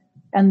element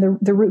and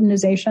the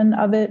routinization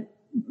of it.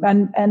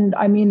 And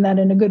I mean that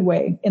in a good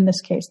way in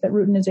this case, that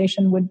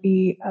routinization would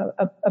be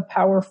a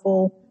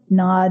powerful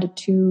nod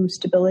to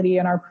stability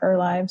in our prayer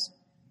lives.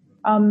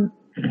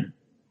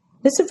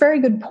 This is a very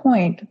good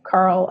point,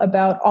 Carl,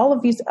 about all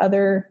of these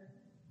other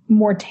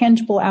more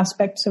tangible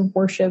aspects of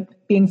worship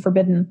being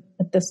forbidden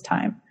at this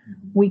time.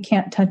 We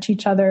can't touch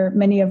each other.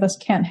 Many of us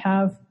can't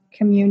have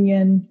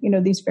communion,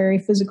 these very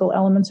physical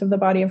elements of the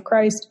body of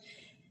Christ.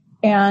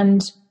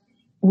 And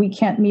we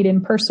can't meet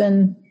in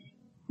person.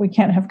 We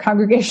can't have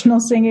congregational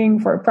singing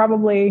for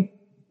probably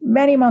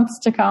many months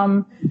to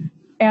come.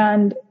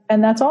 And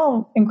that's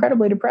all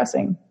incredibly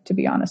depressing, to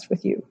be honest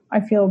with you.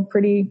 I feel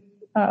pretty,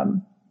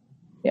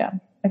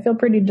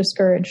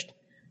 discouraged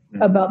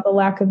about the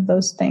lack of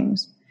those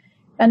things.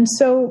 And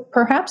so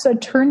perhaps a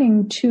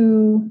turning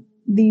to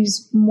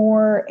these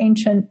more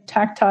ancient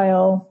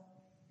tactile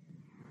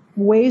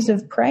ways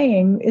of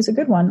praying is a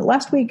good one.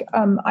 Last week,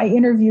 I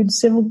interviewed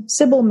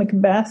Sybil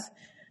Macbeth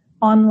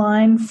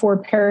online for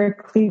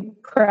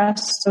Paraclete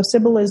Press. So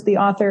Sybil is the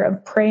author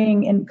of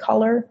Praying in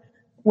Color,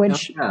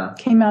 which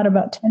came out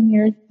about 10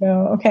 years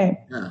ago. Okay.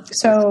 Yeah.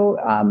 So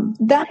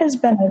that has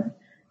been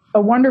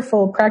a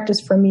wonderful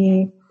practice for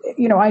me.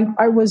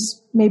 I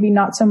was maybe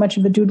not so much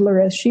of a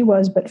doodler as she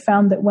was, but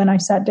found that when I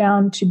sat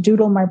down to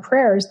doodle my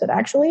prayers, that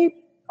actually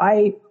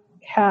I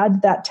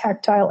had that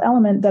tactile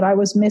element that I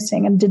was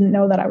missing and didn't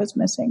know that I was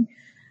missing.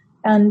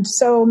 And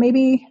so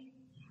maybe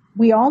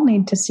we all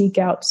need to seek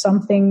out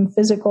something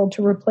physical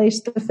to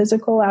replace the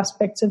physical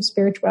aspects of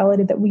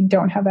spirituality that we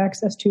don't have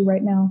access to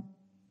right now.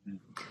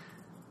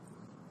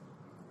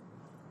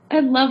 I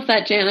love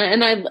that, Jana.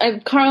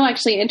 And Carl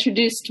actually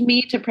introduced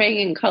me to Praying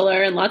in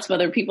Color, and lots of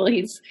other people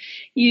he's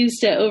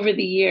used it over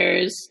the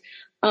years,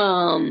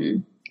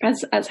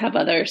 as have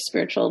other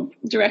spiritual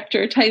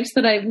director types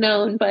that I've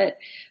known.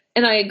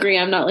 And I agree,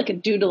 I'm not like a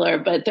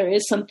doodler, but there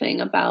is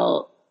something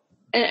about,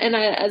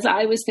 as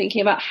I was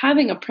thinking about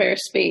having a prayer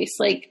space,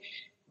 like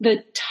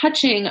the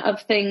touching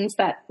of things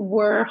that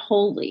were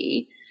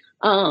holy,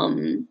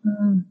 to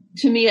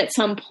me at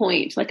some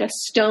point, like a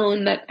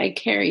stone that I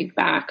carried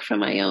back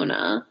from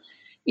Iona,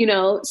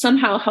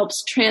 somehow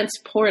helps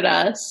transport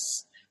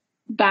us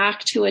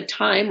back to a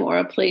time or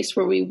a place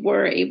where we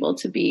were able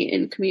to be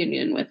in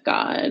communion with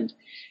God.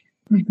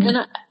 Mm-hmm.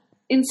 And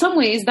in some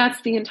ways,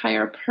 that's the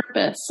entire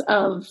purpose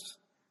of,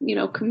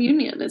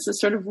 communion, is a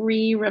sort of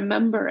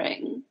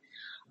re-remembering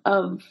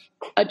of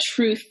a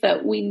truth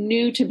that we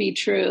knew to be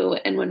true.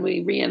 And when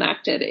we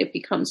reenact it, it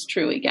becomes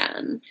true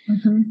again.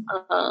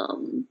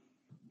 Mm-hmm.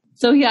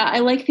 So yeah, I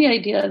like the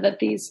idea that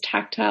these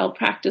tactile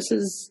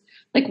practices,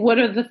 like what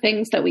are the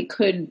things that we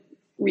could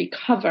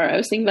recover? I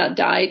was thinking about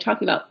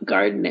talking about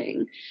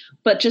gardening,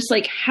 but just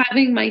like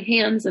having my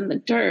hands in the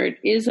dirt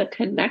is a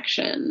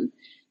connection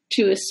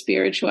to a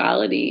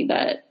spirituality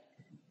that,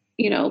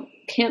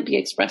 can't be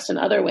expressed in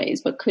other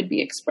ways, but could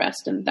be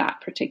expressed in that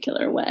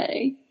particular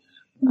way.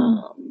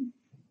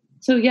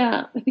 So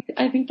yeah,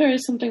 I think there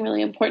is something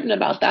really important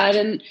about that.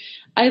 And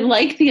I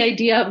like the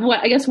idea of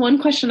I guess one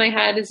question I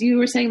had is, you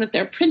were saying that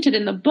they're printed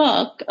in the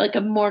book, like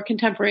a more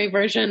contemporary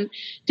version.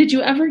 Did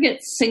you ever get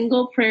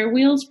single prayer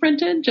wheels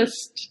printed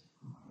just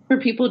for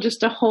people just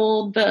to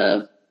hold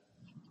the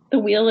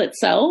wheel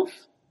itself?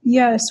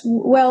 Yes.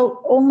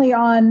 Well, only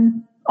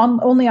on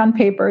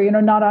paper,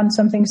 not on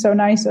something so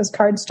nice as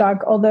cardstock.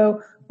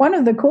 Although one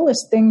of the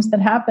coolest things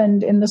that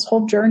happened in this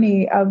whole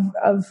journey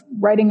of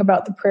writing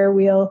about the prayer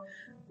wheel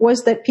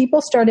was that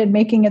people started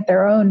making it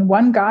their own.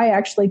 One guy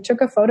actually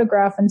took a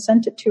photograph and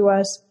sent it to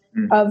us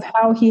of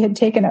how he had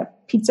taken a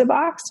pizza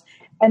box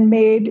and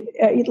made,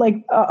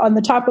 on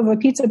the top of a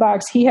pizza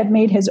box, he had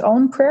made his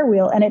own prayer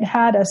wheel, and it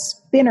had a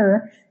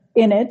spinner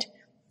in it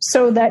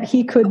so that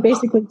he could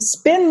basically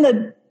spin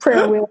the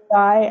prayer wheel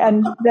die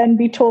and then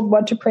be told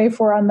what to pray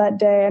for on that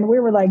day. And we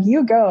were like,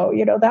 you go,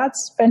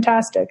 that's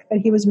fantastic that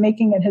he was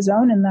making it his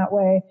own in that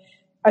way.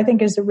 I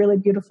think is a really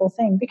beautiful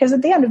thing, because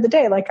at the end of the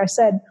day, like I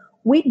said,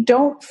 we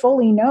don't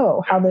fully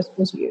know how this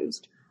was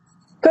used.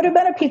 Could have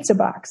been a pizza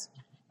box.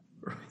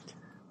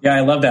 Yeah, I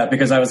love that,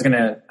 because that's kind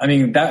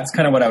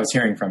of what I was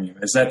hearing from you,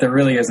 is that there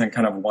really isn't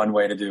kind of one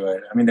way to do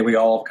it. I mean, that we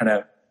all kind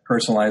of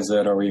personalize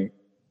it, or we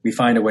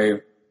find a way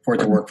for it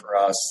to work for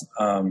us.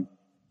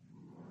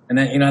 And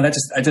then,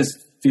 that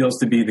just feels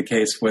to be the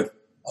case with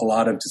a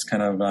lot of just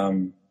kind of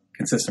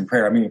consistent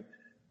prayer. I mean,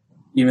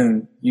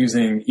 even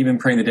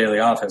praying the daily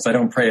office, I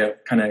don't pray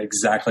it kind of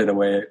exactly the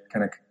way it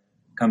kind of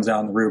comes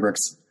out in the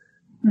rubrics.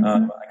 Mm-hmm.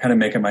 I kind of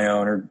make it my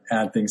own, or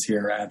add things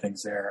here, add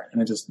things there. And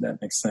that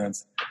makes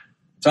sense.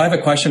 So I have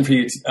a question for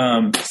you.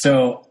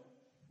 So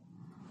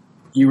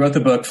you wrote the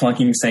book,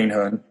 Flunking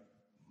Sainthood,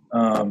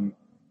 and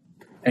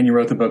you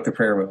wrote the book, The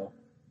Prayer Wheel.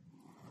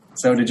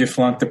 So did you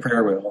flunk the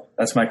prayer wheel?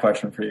 That's my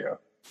question for you.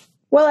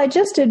 Well, I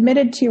just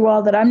admitted to you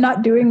all that I'm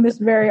not doing this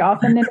very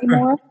often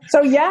anymore.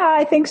 So yeah,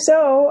 I think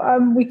so.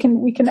 We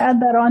can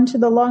add that on to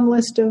the long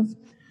list of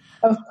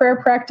of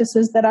prayer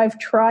practices that I've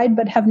tried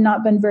but have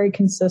not been very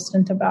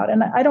consistent about.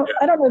 And I don't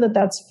know that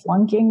that's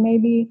flunking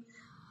maybe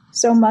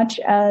so much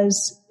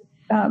as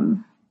I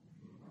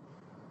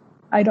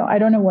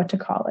don't know what to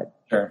call it.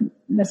 Sure.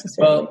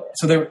 Necessarily. Well,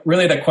 so the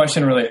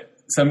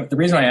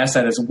reason I asked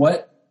that is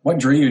what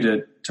drew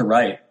you to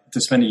write,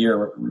 to spend a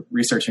year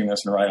researching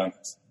this and write on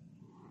this?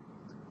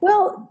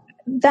 Well,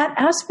 that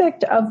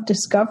aspect of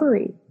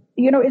discovery,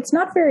 it's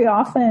not very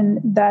often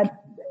that,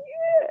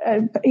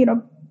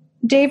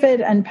 David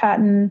and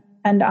Patton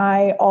and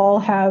I all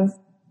have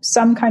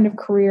some kind of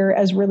career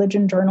as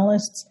religion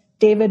journalists.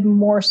 David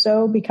more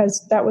so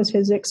because that was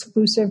his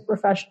exclusive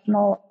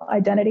professional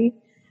identity.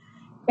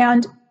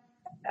 And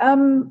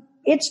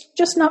it's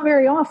just not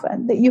very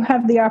often that you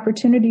have the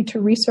opportunity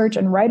to research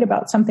and write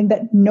about something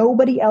that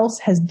nobody else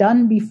has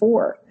done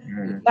before.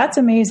 Mm-hmm. That's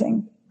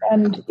amazing.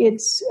 And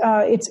it's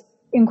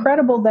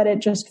incredible that it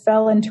just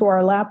fell into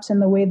our laps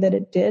in the way that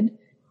it did.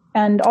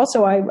 And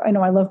also, I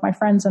know I love my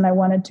friends and I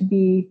wanted to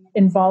be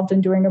involved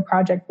in doing a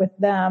project with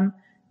them.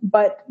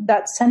 But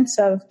that sense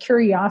of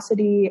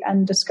curiosity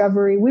and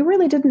discovery, we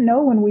really didn't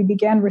know when we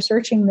began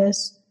researching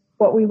this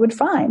what we would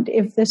find,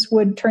 if this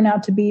would turn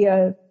out to be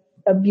a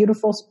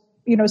beautiful,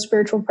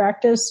 spiritual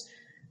practice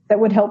that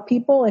would help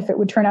people, if it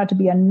would turn out to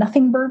be a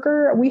nothing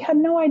burger. We had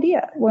no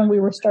idea when we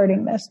were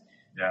starting this,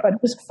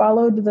 but just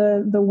followed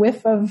the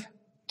whiff of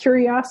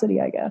curiosity,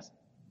 I guess.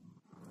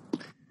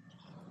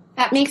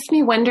 That makes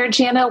me wonder,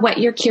 Jana, what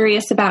you're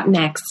curious about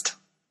next.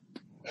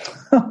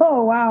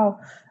 Oh, wow.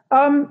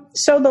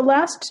 So the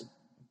last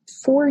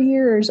 4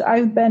 years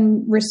I've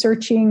been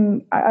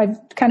researching, I've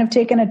kind of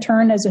taken a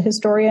turn as a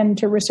historian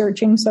to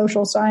researching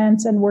social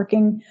science and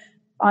working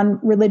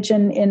on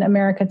religion in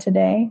America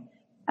today.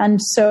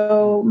 And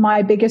so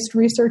my biggest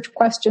research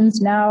questions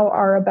now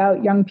are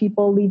about young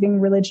people leaving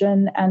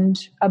religion and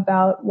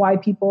about why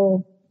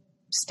people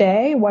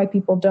stay, why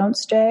people don't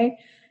stay.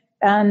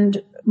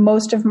 And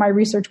most of my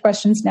research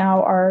questions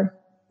now are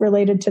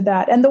related to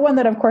that. And the one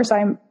that, of course,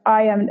 I am,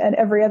 and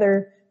every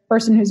other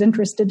person who's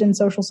interested in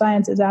social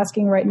science is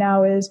asking right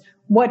now is,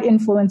 what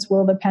influence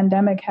will the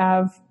pandemic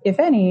have, if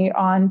any,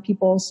 on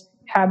people's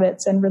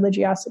habits and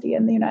religiosity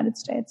in the United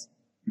States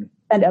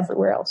and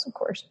everywhere else, of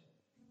course?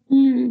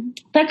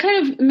 That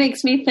kind of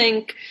makes me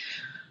think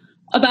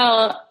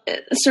about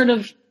sort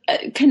of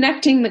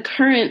connecting the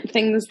current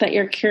things that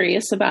you're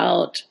curious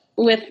about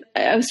with,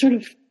 I was sort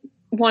of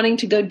wanting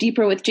to go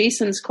deeper with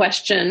Jason's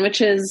question,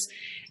 which is,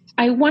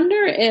 I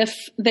wonder if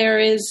there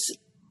is,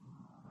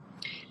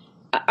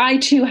 I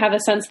too have a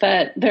sense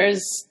that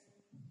there's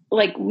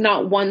like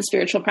not one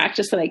spiritual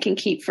practice that I can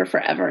keep for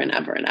forever and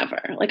ever and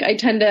ever. Like I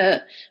tend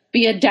to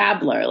be a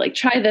dabbler, like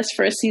try this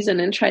for a season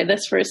and try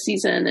this for a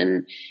season.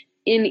 And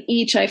in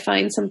each I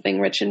find something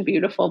rich and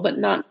beautiful, but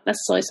not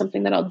necessarily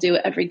something that I'll do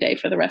every day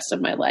for the rest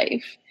of my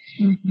life.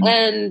 Mm-hmm.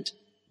 And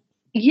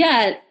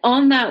yet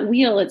on that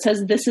wheel, it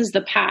says, this is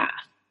the path.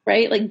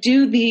 Right? Like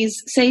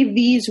say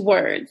these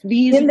words,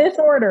 in this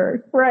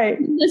order, right?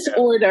 In this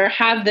order,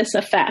 have this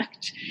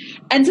effect.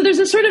 And so there's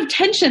a sort of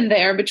tension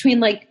there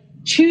between like,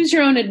 choose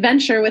your own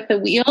adventure with the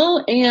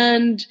wheel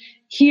and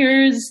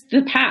here's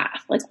the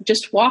path, like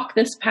just walk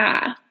this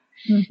path.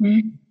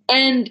 Mm-hmm.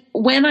 And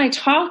when I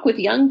talk with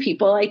young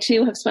people, I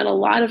too have spent a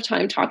lot of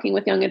time talking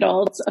with young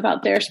adults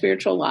about their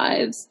spiritual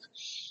lives.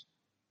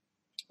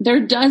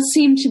 There does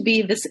seem to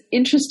be this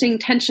interesting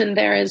tension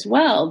there as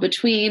well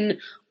between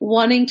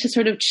wanting to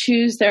sort of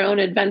choose their own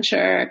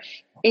adventure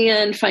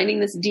and finding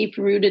this deep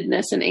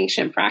rootedness in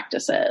ancient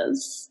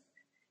practices.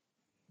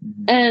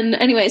 Mm-hmm. And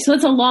anyway, so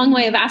it's a long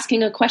way of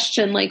asking a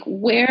question, like,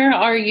 where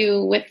are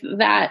you with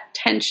that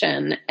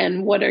tension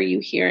and what are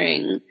you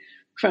hearing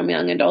from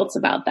young adults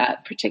about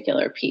that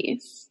particular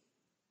piece?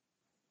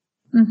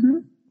 Mm-hmm.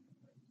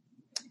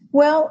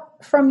 Well,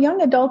 from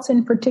young adults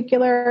in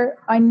particular,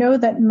 I know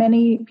that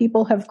many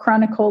people have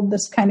chronicled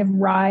this kind of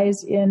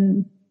rise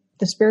in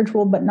the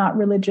spiritual but not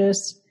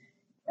religious.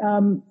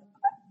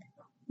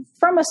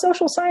 From a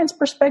social science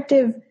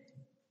perspective,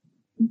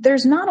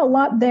 there's not a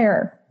lot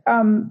there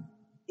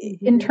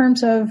in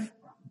terms of,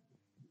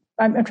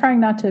 I'm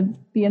trying not to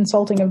be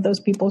insulting of those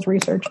people's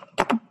research,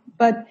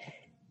 but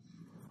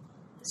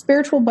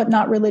spiritual but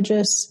not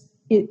religious,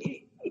 it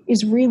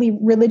is really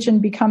religion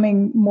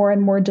becoming more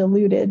and more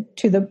diluted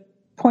to the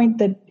point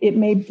that it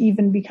may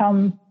even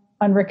become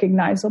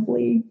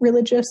unrecognizably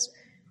religious.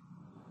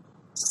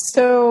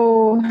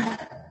 So,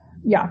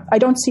 yeah, I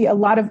don't see a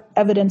lot of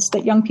evidence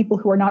that young people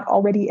who are not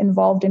already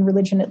involved in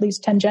religion, at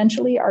least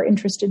tangentially, are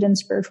interested in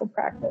spiritual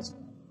practice.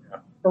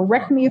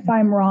 Correct me if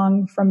I'm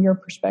wrong from your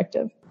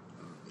perspective.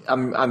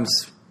 I'm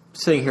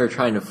sitting here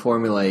trying to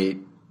formulate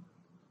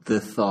the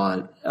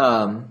thought.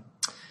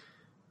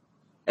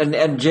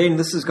 And Jane,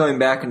 this is going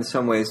back in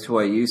some ways to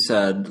what you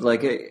said.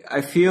 Like,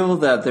 I feel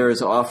that there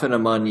is often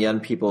among young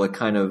people a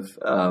kind of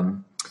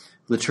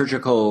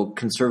liturgical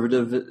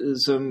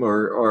conservatism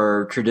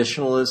or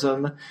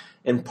traditionalism,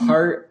 in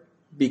part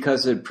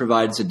because it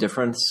provides a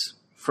difference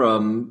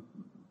from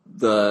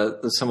the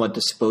somewhat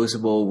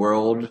disposable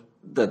world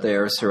that they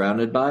are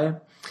surrounded by.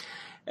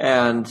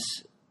 And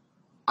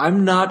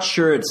I'm not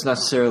sure it's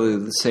necessarily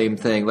the same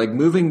thing. Like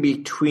moving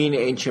between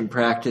ancient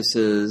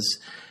practices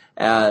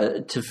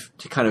to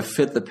kind of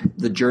fit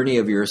the journey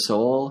of your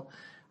soul,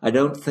 I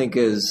don't think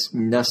is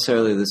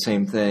necessarily the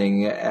same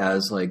thing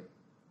as like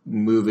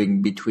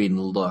moving between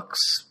looks,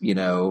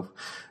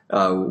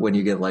 when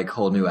you get like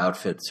whole new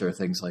outfits or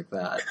things like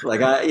that.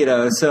 Like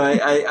so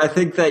I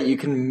think that you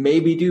can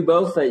maybe do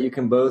both, that you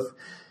can both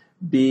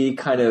be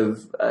kind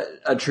of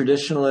a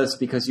traditionalist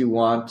because you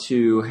want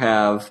to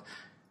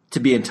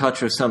be in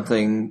touch with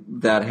something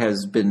that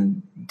has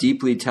been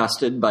deeply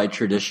tested by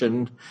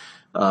tradition,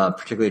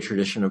 particularly a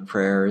tradition of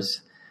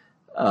prayers,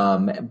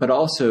 but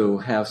also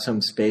have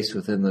some space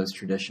within those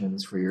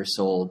traditions for your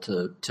soul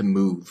to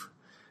move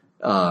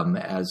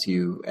as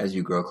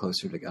you grow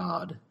closer to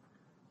God.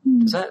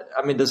 Does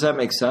that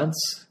make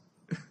sense?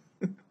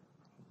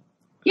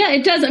 Yeah,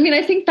 it does. I mean,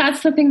 I think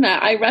that's the thing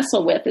that I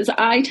wrestle with is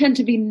I tend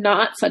to be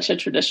not such a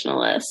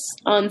traditionalist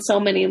on so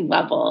many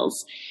levels.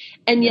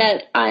 And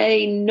yet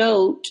I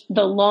note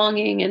the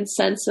longing and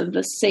sense of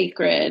the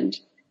sacred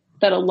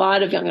that a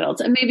lot of young adults,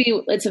 and maybe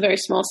it's a very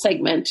small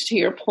segment to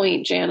your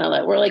point, Jana,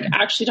 that we're like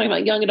actually talking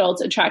about young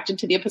adults attracted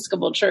to the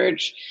Episcopal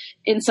Church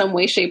in some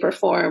way, shape, or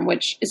form,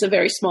 which is a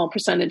very small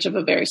percentage of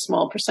a very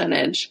small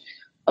percentage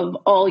of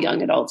all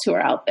young adults who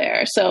are out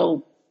there.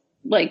 So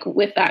like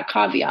with that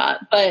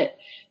caveat, but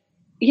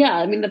yeah,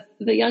 I mean,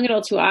 the young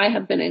adults who I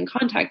have been in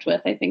contact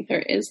with, I think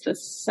there is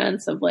this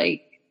sense of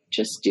like,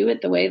 just do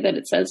it the way that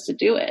it says to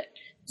do it.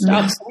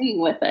 Stop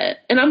playing with it.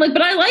 And I'm like,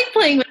 but I like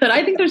playing with it.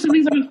 I think there's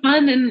something sort of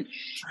fun and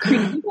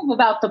creative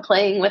about the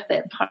playing with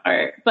it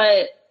part.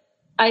 But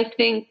I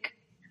think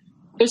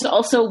there's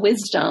also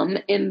wisdom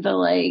in the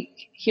like,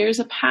 here's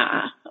a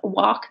path,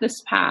 walk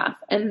this path.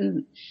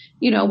 And,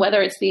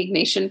 whether it's the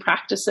Ignatian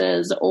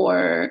practices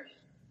or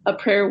a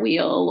prayer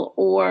wheel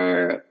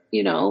or,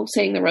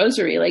 saying the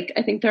rosary, like,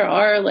 I think there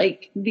are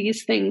like,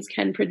 these things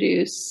can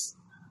produce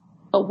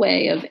a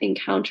way of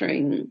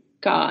encountering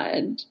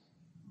God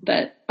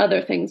that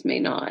other things may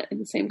not in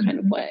the same kind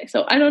of way.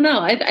 So I don't know.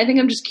 I think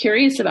I'm just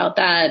curious about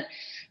that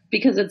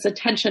because it's a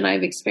tension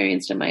I've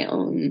experienced in my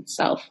own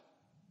self.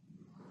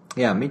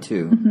 Yeah, me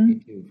too.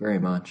 Me too, very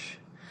much.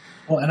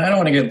 Well, and I don't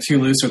want to get too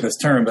loose with this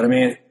term, but I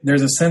mean,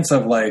 there's a sense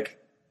of like,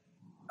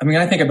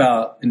 I think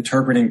about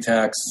interpreting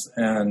texts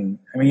and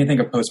you think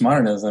of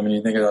postmodernism and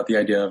you think about the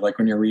idea of like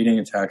when you're reading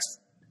a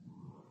text,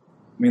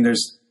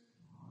 there's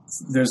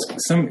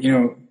some,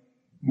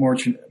 more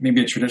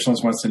maybe a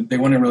traditionalist they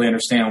want to really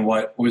understand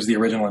what was the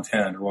original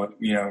intent or what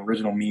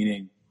original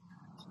meaning.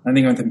 I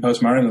think within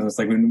postmodernism, it's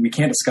like we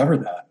can't discover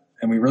that,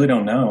 and we really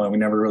don't know, and we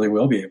never really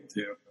will be able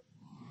to.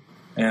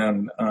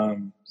 And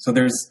so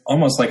there's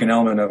almost like an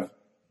element of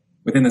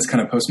within this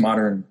kind of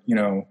postmodern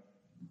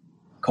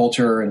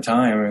culture and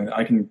time. And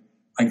I can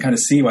kind of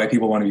see why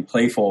people want to be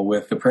playful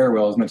with the prayer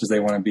wheel as much as they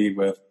want to be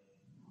with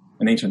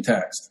an ancient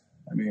text.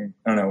 I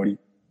don't know. What do you?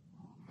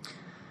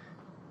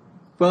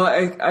 Well,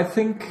 I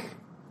think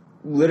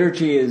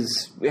liturgy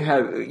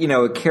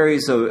it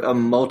carries a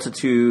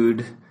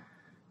multitude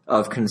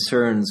of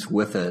concerns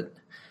with it.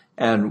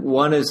 And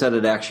one is that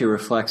it actually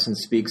reflects and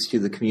speaks to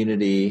the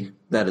community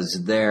that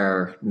is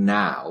there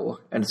now.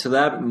 And so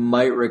that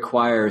might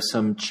require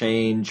some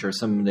change or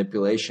some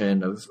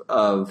manipulation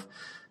of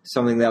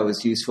something that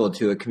was useful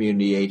to a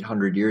community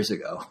 800 years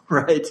ago,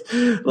 right?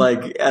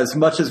 Like as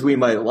much as we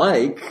might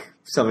like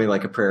something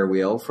like a prayer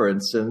wheel, for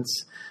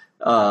instance,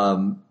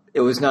 it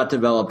was not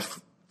developed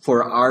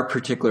for our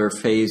particular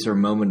phase or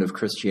moment of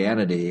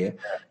Christianity.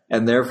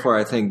 And therefore,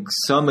 I think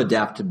some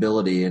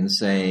adaptability in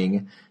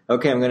saying,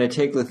 okay, I'm going to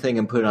take the thing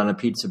and put it on a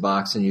pizza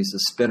box and use a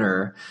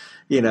spinner,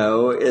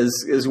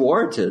 is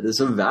warranted, is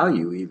of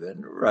value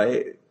even,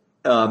 right?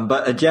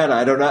 But Jen,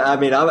 I don't know.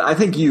 I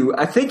think you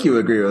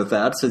agree with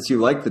that since you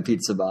like the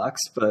pizza box,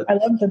 but I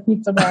love the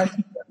pizza box.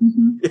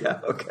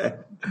 Yeah. Okay.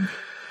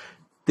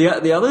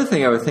 The other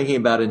thing I was thinking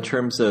about in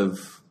terms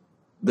of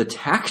the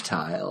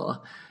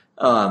tactile,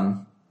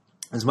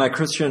 as my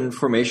Christian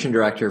formation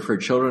director for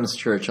Children's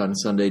Church on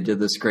Sunday did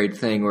this great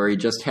thing where he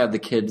just had the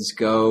kids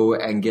go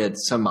and get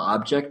some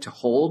object to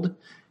hold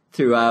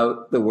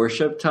throughout the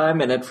worship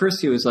time. And at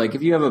first he was like,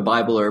 if you have a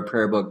Bible or a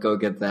prayer book, go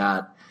get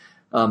that.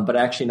 But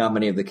actually not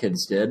many of the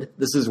kids did.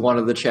 This is one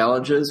of the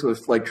challenges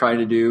with like trying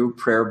to do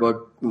prayer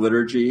book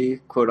liturgy,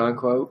 quote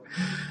unquote.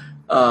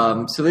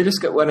 So they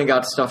just went and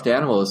got stuffed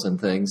animals and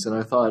things. And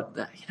I thought,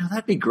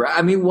 that'd be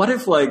great. What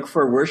if like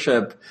for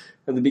worship,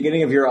 at the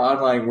beginning of your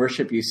online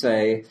worship, you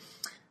say,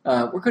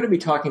 we're going to be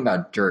talking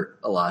about dirt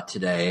a lot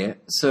today.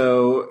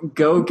 So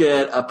go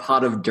get a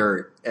pot of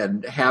dirt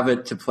and have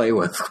it to play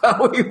with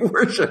while we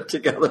worship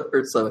together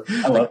or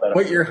something. I love that.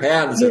 Put your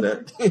hands in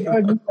it. That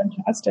would be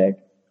fantastic.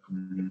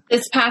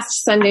 This past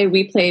Sunday,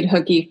 we played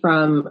hooky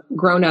from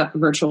Grown Up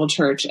Virtual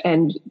Church,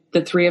 and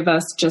the three of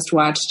us just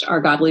watched our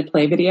Godly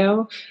Play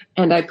video,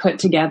 and I put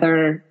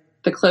together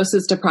the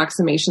closest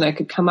approximation I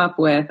could come up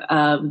with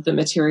of the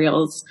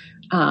materials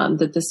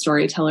that the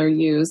storyteller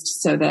used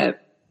so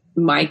that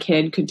my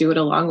kid could do it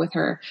along with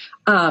her.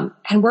 And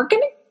we're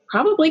going to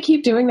probably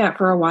keep doing that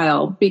for a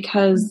while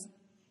because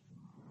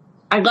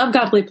I love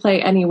godly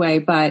play anyway,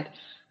 but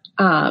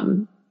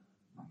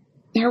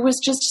there was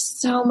just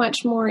so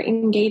much more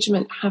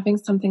engagement. Having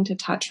something to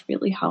touch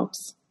really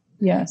helps.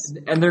 Yes.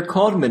 And they're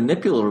called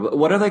manipulable.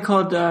 What are they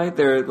called, Di?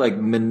 They're like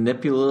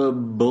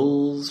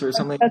manipulables or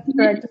something? That's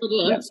correct.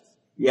 Yes.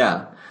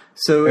 Yeah.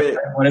 So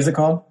what is it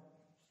called?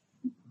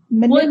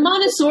 Well, in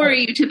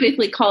Montessori, you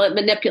typically call it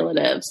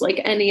manipulatives,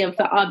 like any of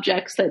the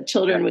objects that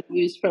children would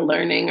use for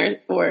learning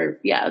or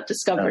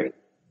discovery.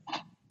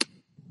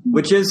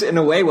 Which is, in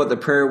a way, what the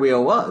prayer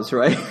wheel was,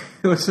 right?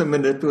 It was a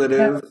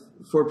manipulative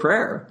for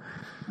prayer.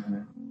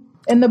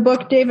 In the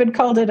book, David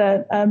called it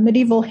a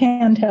medieval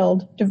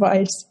handheld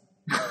device,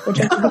 which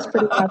I think is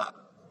pretty awesome.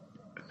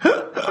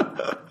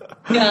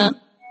 Yeah.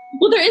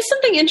 Well, there is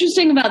something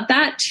interesting about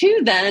that,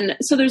 too, then.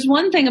 So there's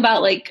one thing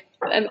about, like,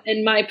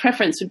 and my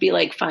preference would be,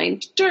 like,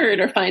 find dirt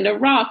or find a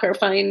rock or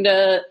find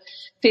a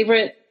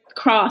favorite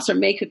cross or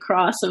make a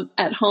cross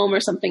at home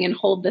or something and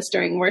hold this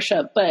during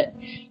worship. But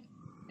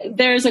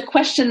there's a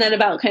question then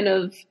about kind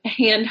of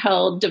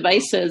handheld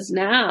devices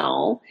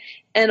now,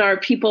 and are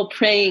people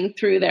praying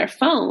through their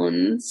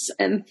phones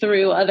and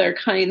through other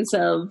kinds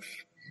of,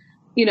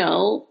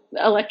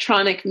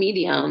 electronic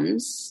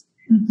mediums?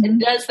 Mm-hmm. And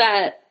does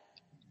that,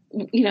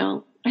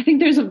 I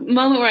think there's a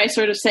moment where I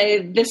sort of say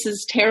this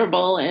is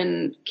terrible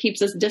and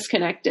keeps us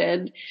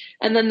disconnected.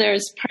 And then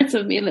there's parts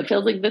of me that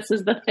feels like this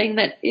is the thing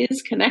that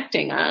is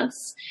connecting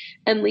us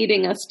and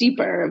leading us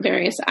deeper,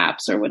 various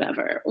apps or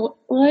whatever.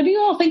 What do you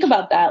all think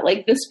about that?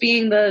 Like this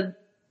being the,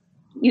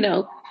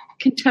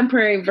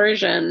 contemporary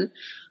version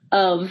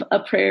of a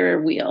prayer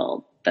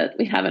wheel that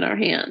we have in our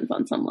hands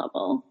on some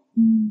level.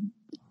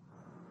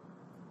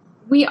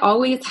 We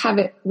always have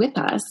it with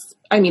us.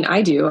 I mean,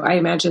 I do. I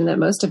imagine that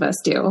most of us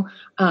do.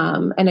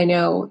 And I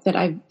know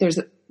that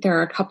there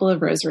are a couple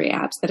of rosary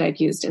apps that I've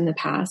used in the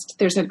past.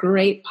 There's a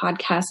great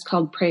podcast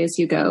called Pray As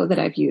You Go that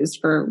I've used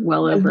for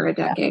well over a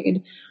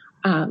decade.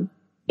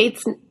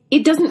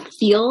 It doesn't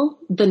feel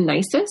the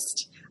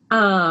nicest.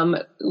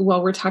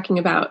 While we're talking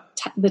about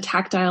the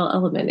tactile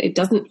element, it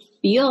doesn't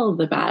feel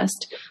the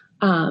best.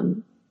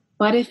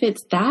 But if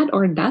it's that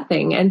or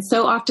nothing, and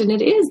so often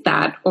it is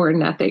that or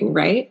nothing,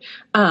 right?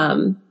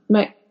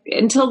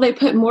 Until they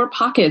put more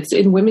pockets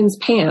in women's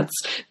pants,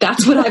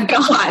 that's what I've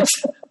got.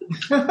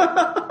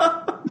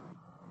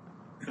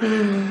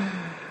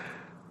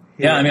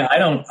 Yeah, I mean,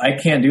 I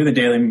can't do the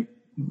daily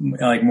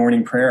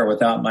morning prayer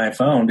without my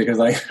phone because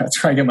I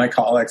try to get my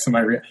collects and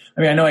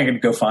I know I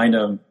could go find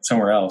them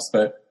somewhere else,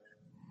 but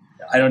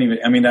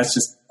that's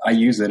just, I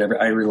use it,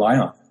 I rely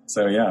on it.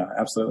 So yeah,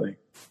 absolutely.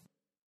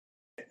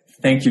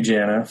 Thank you,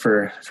 Jana,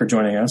 for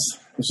joining us.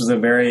 This was a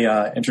very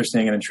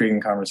interesting and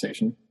intriguing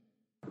conversation.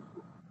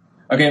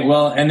 Okay,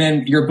 well, and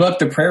then your book,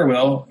 The Prayer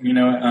Wheel,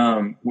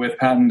 with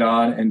Patton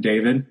Dodd and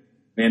David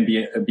Van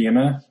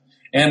Biema.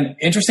 And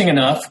interesting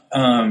enough,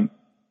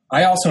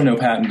 I also know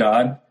Patton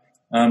Dodd.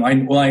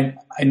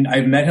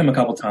 I've met him a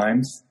couple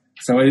times.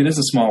 So it is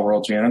a small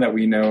world, Jana, that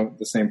we know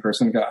the same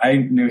person. I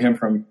knew him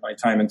from my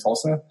time in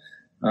Tulsa.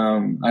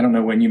 I don't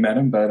know when you met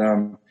him, but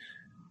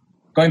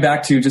going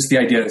back to just the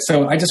idea.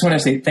 So I just want to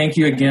say thank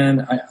you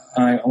again.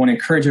 I want to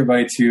encourage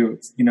everybody to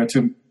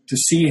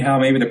see how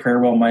maybe the prayer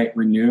wheel might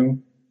renew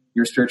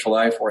your spiritual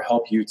life or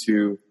help you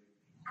to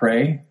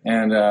pray.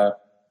 And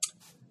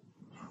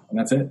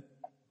that's it.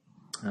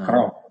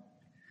 Carl.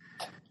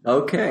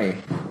 Okay.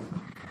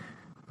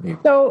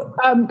 So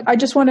I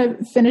just want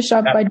to finish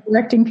up by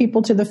directing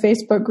people to the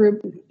Facebook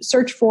group.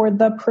 Search for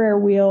The Prayer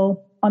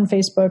Wheel on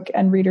Facebook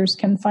and readers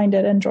can find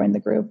it and join the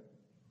group.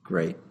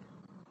 Great.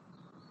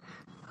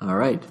 All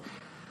right.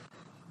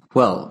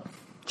 Well,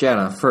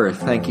 Jana,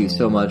 first, thank you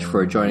so much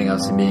for joining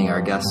us and being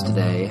our guest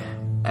today.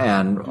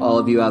 And all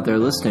of you out there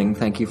listening,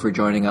 thank you for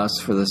joining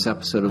us for this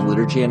episode of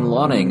Liturgy and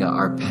Lawning,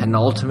 our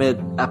penultimate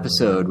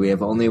episode. We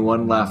have only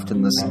one left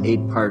in this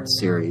 8-part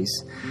series.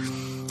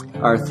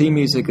 Our theme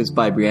music is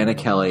by Brianna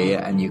Kelly,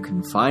 and you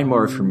can find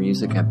more of her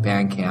music at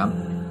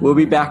Bandcamp. We'll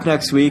be back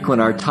next week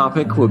when our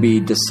topic will be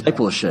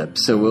discipleship.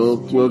 So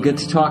we'll get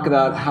to talk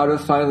about how to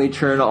finally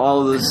turn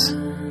all this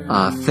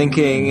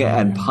thinking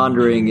and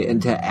pondering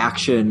into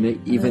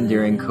action even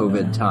during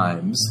COVID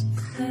times.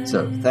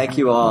 So thank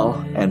you all,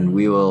 and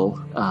we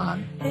will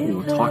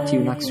talk to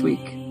you next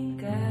week.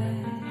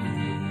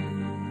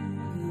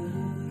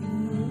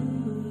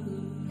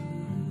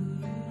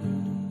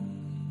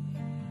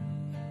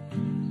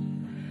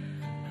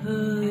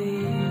 Oh,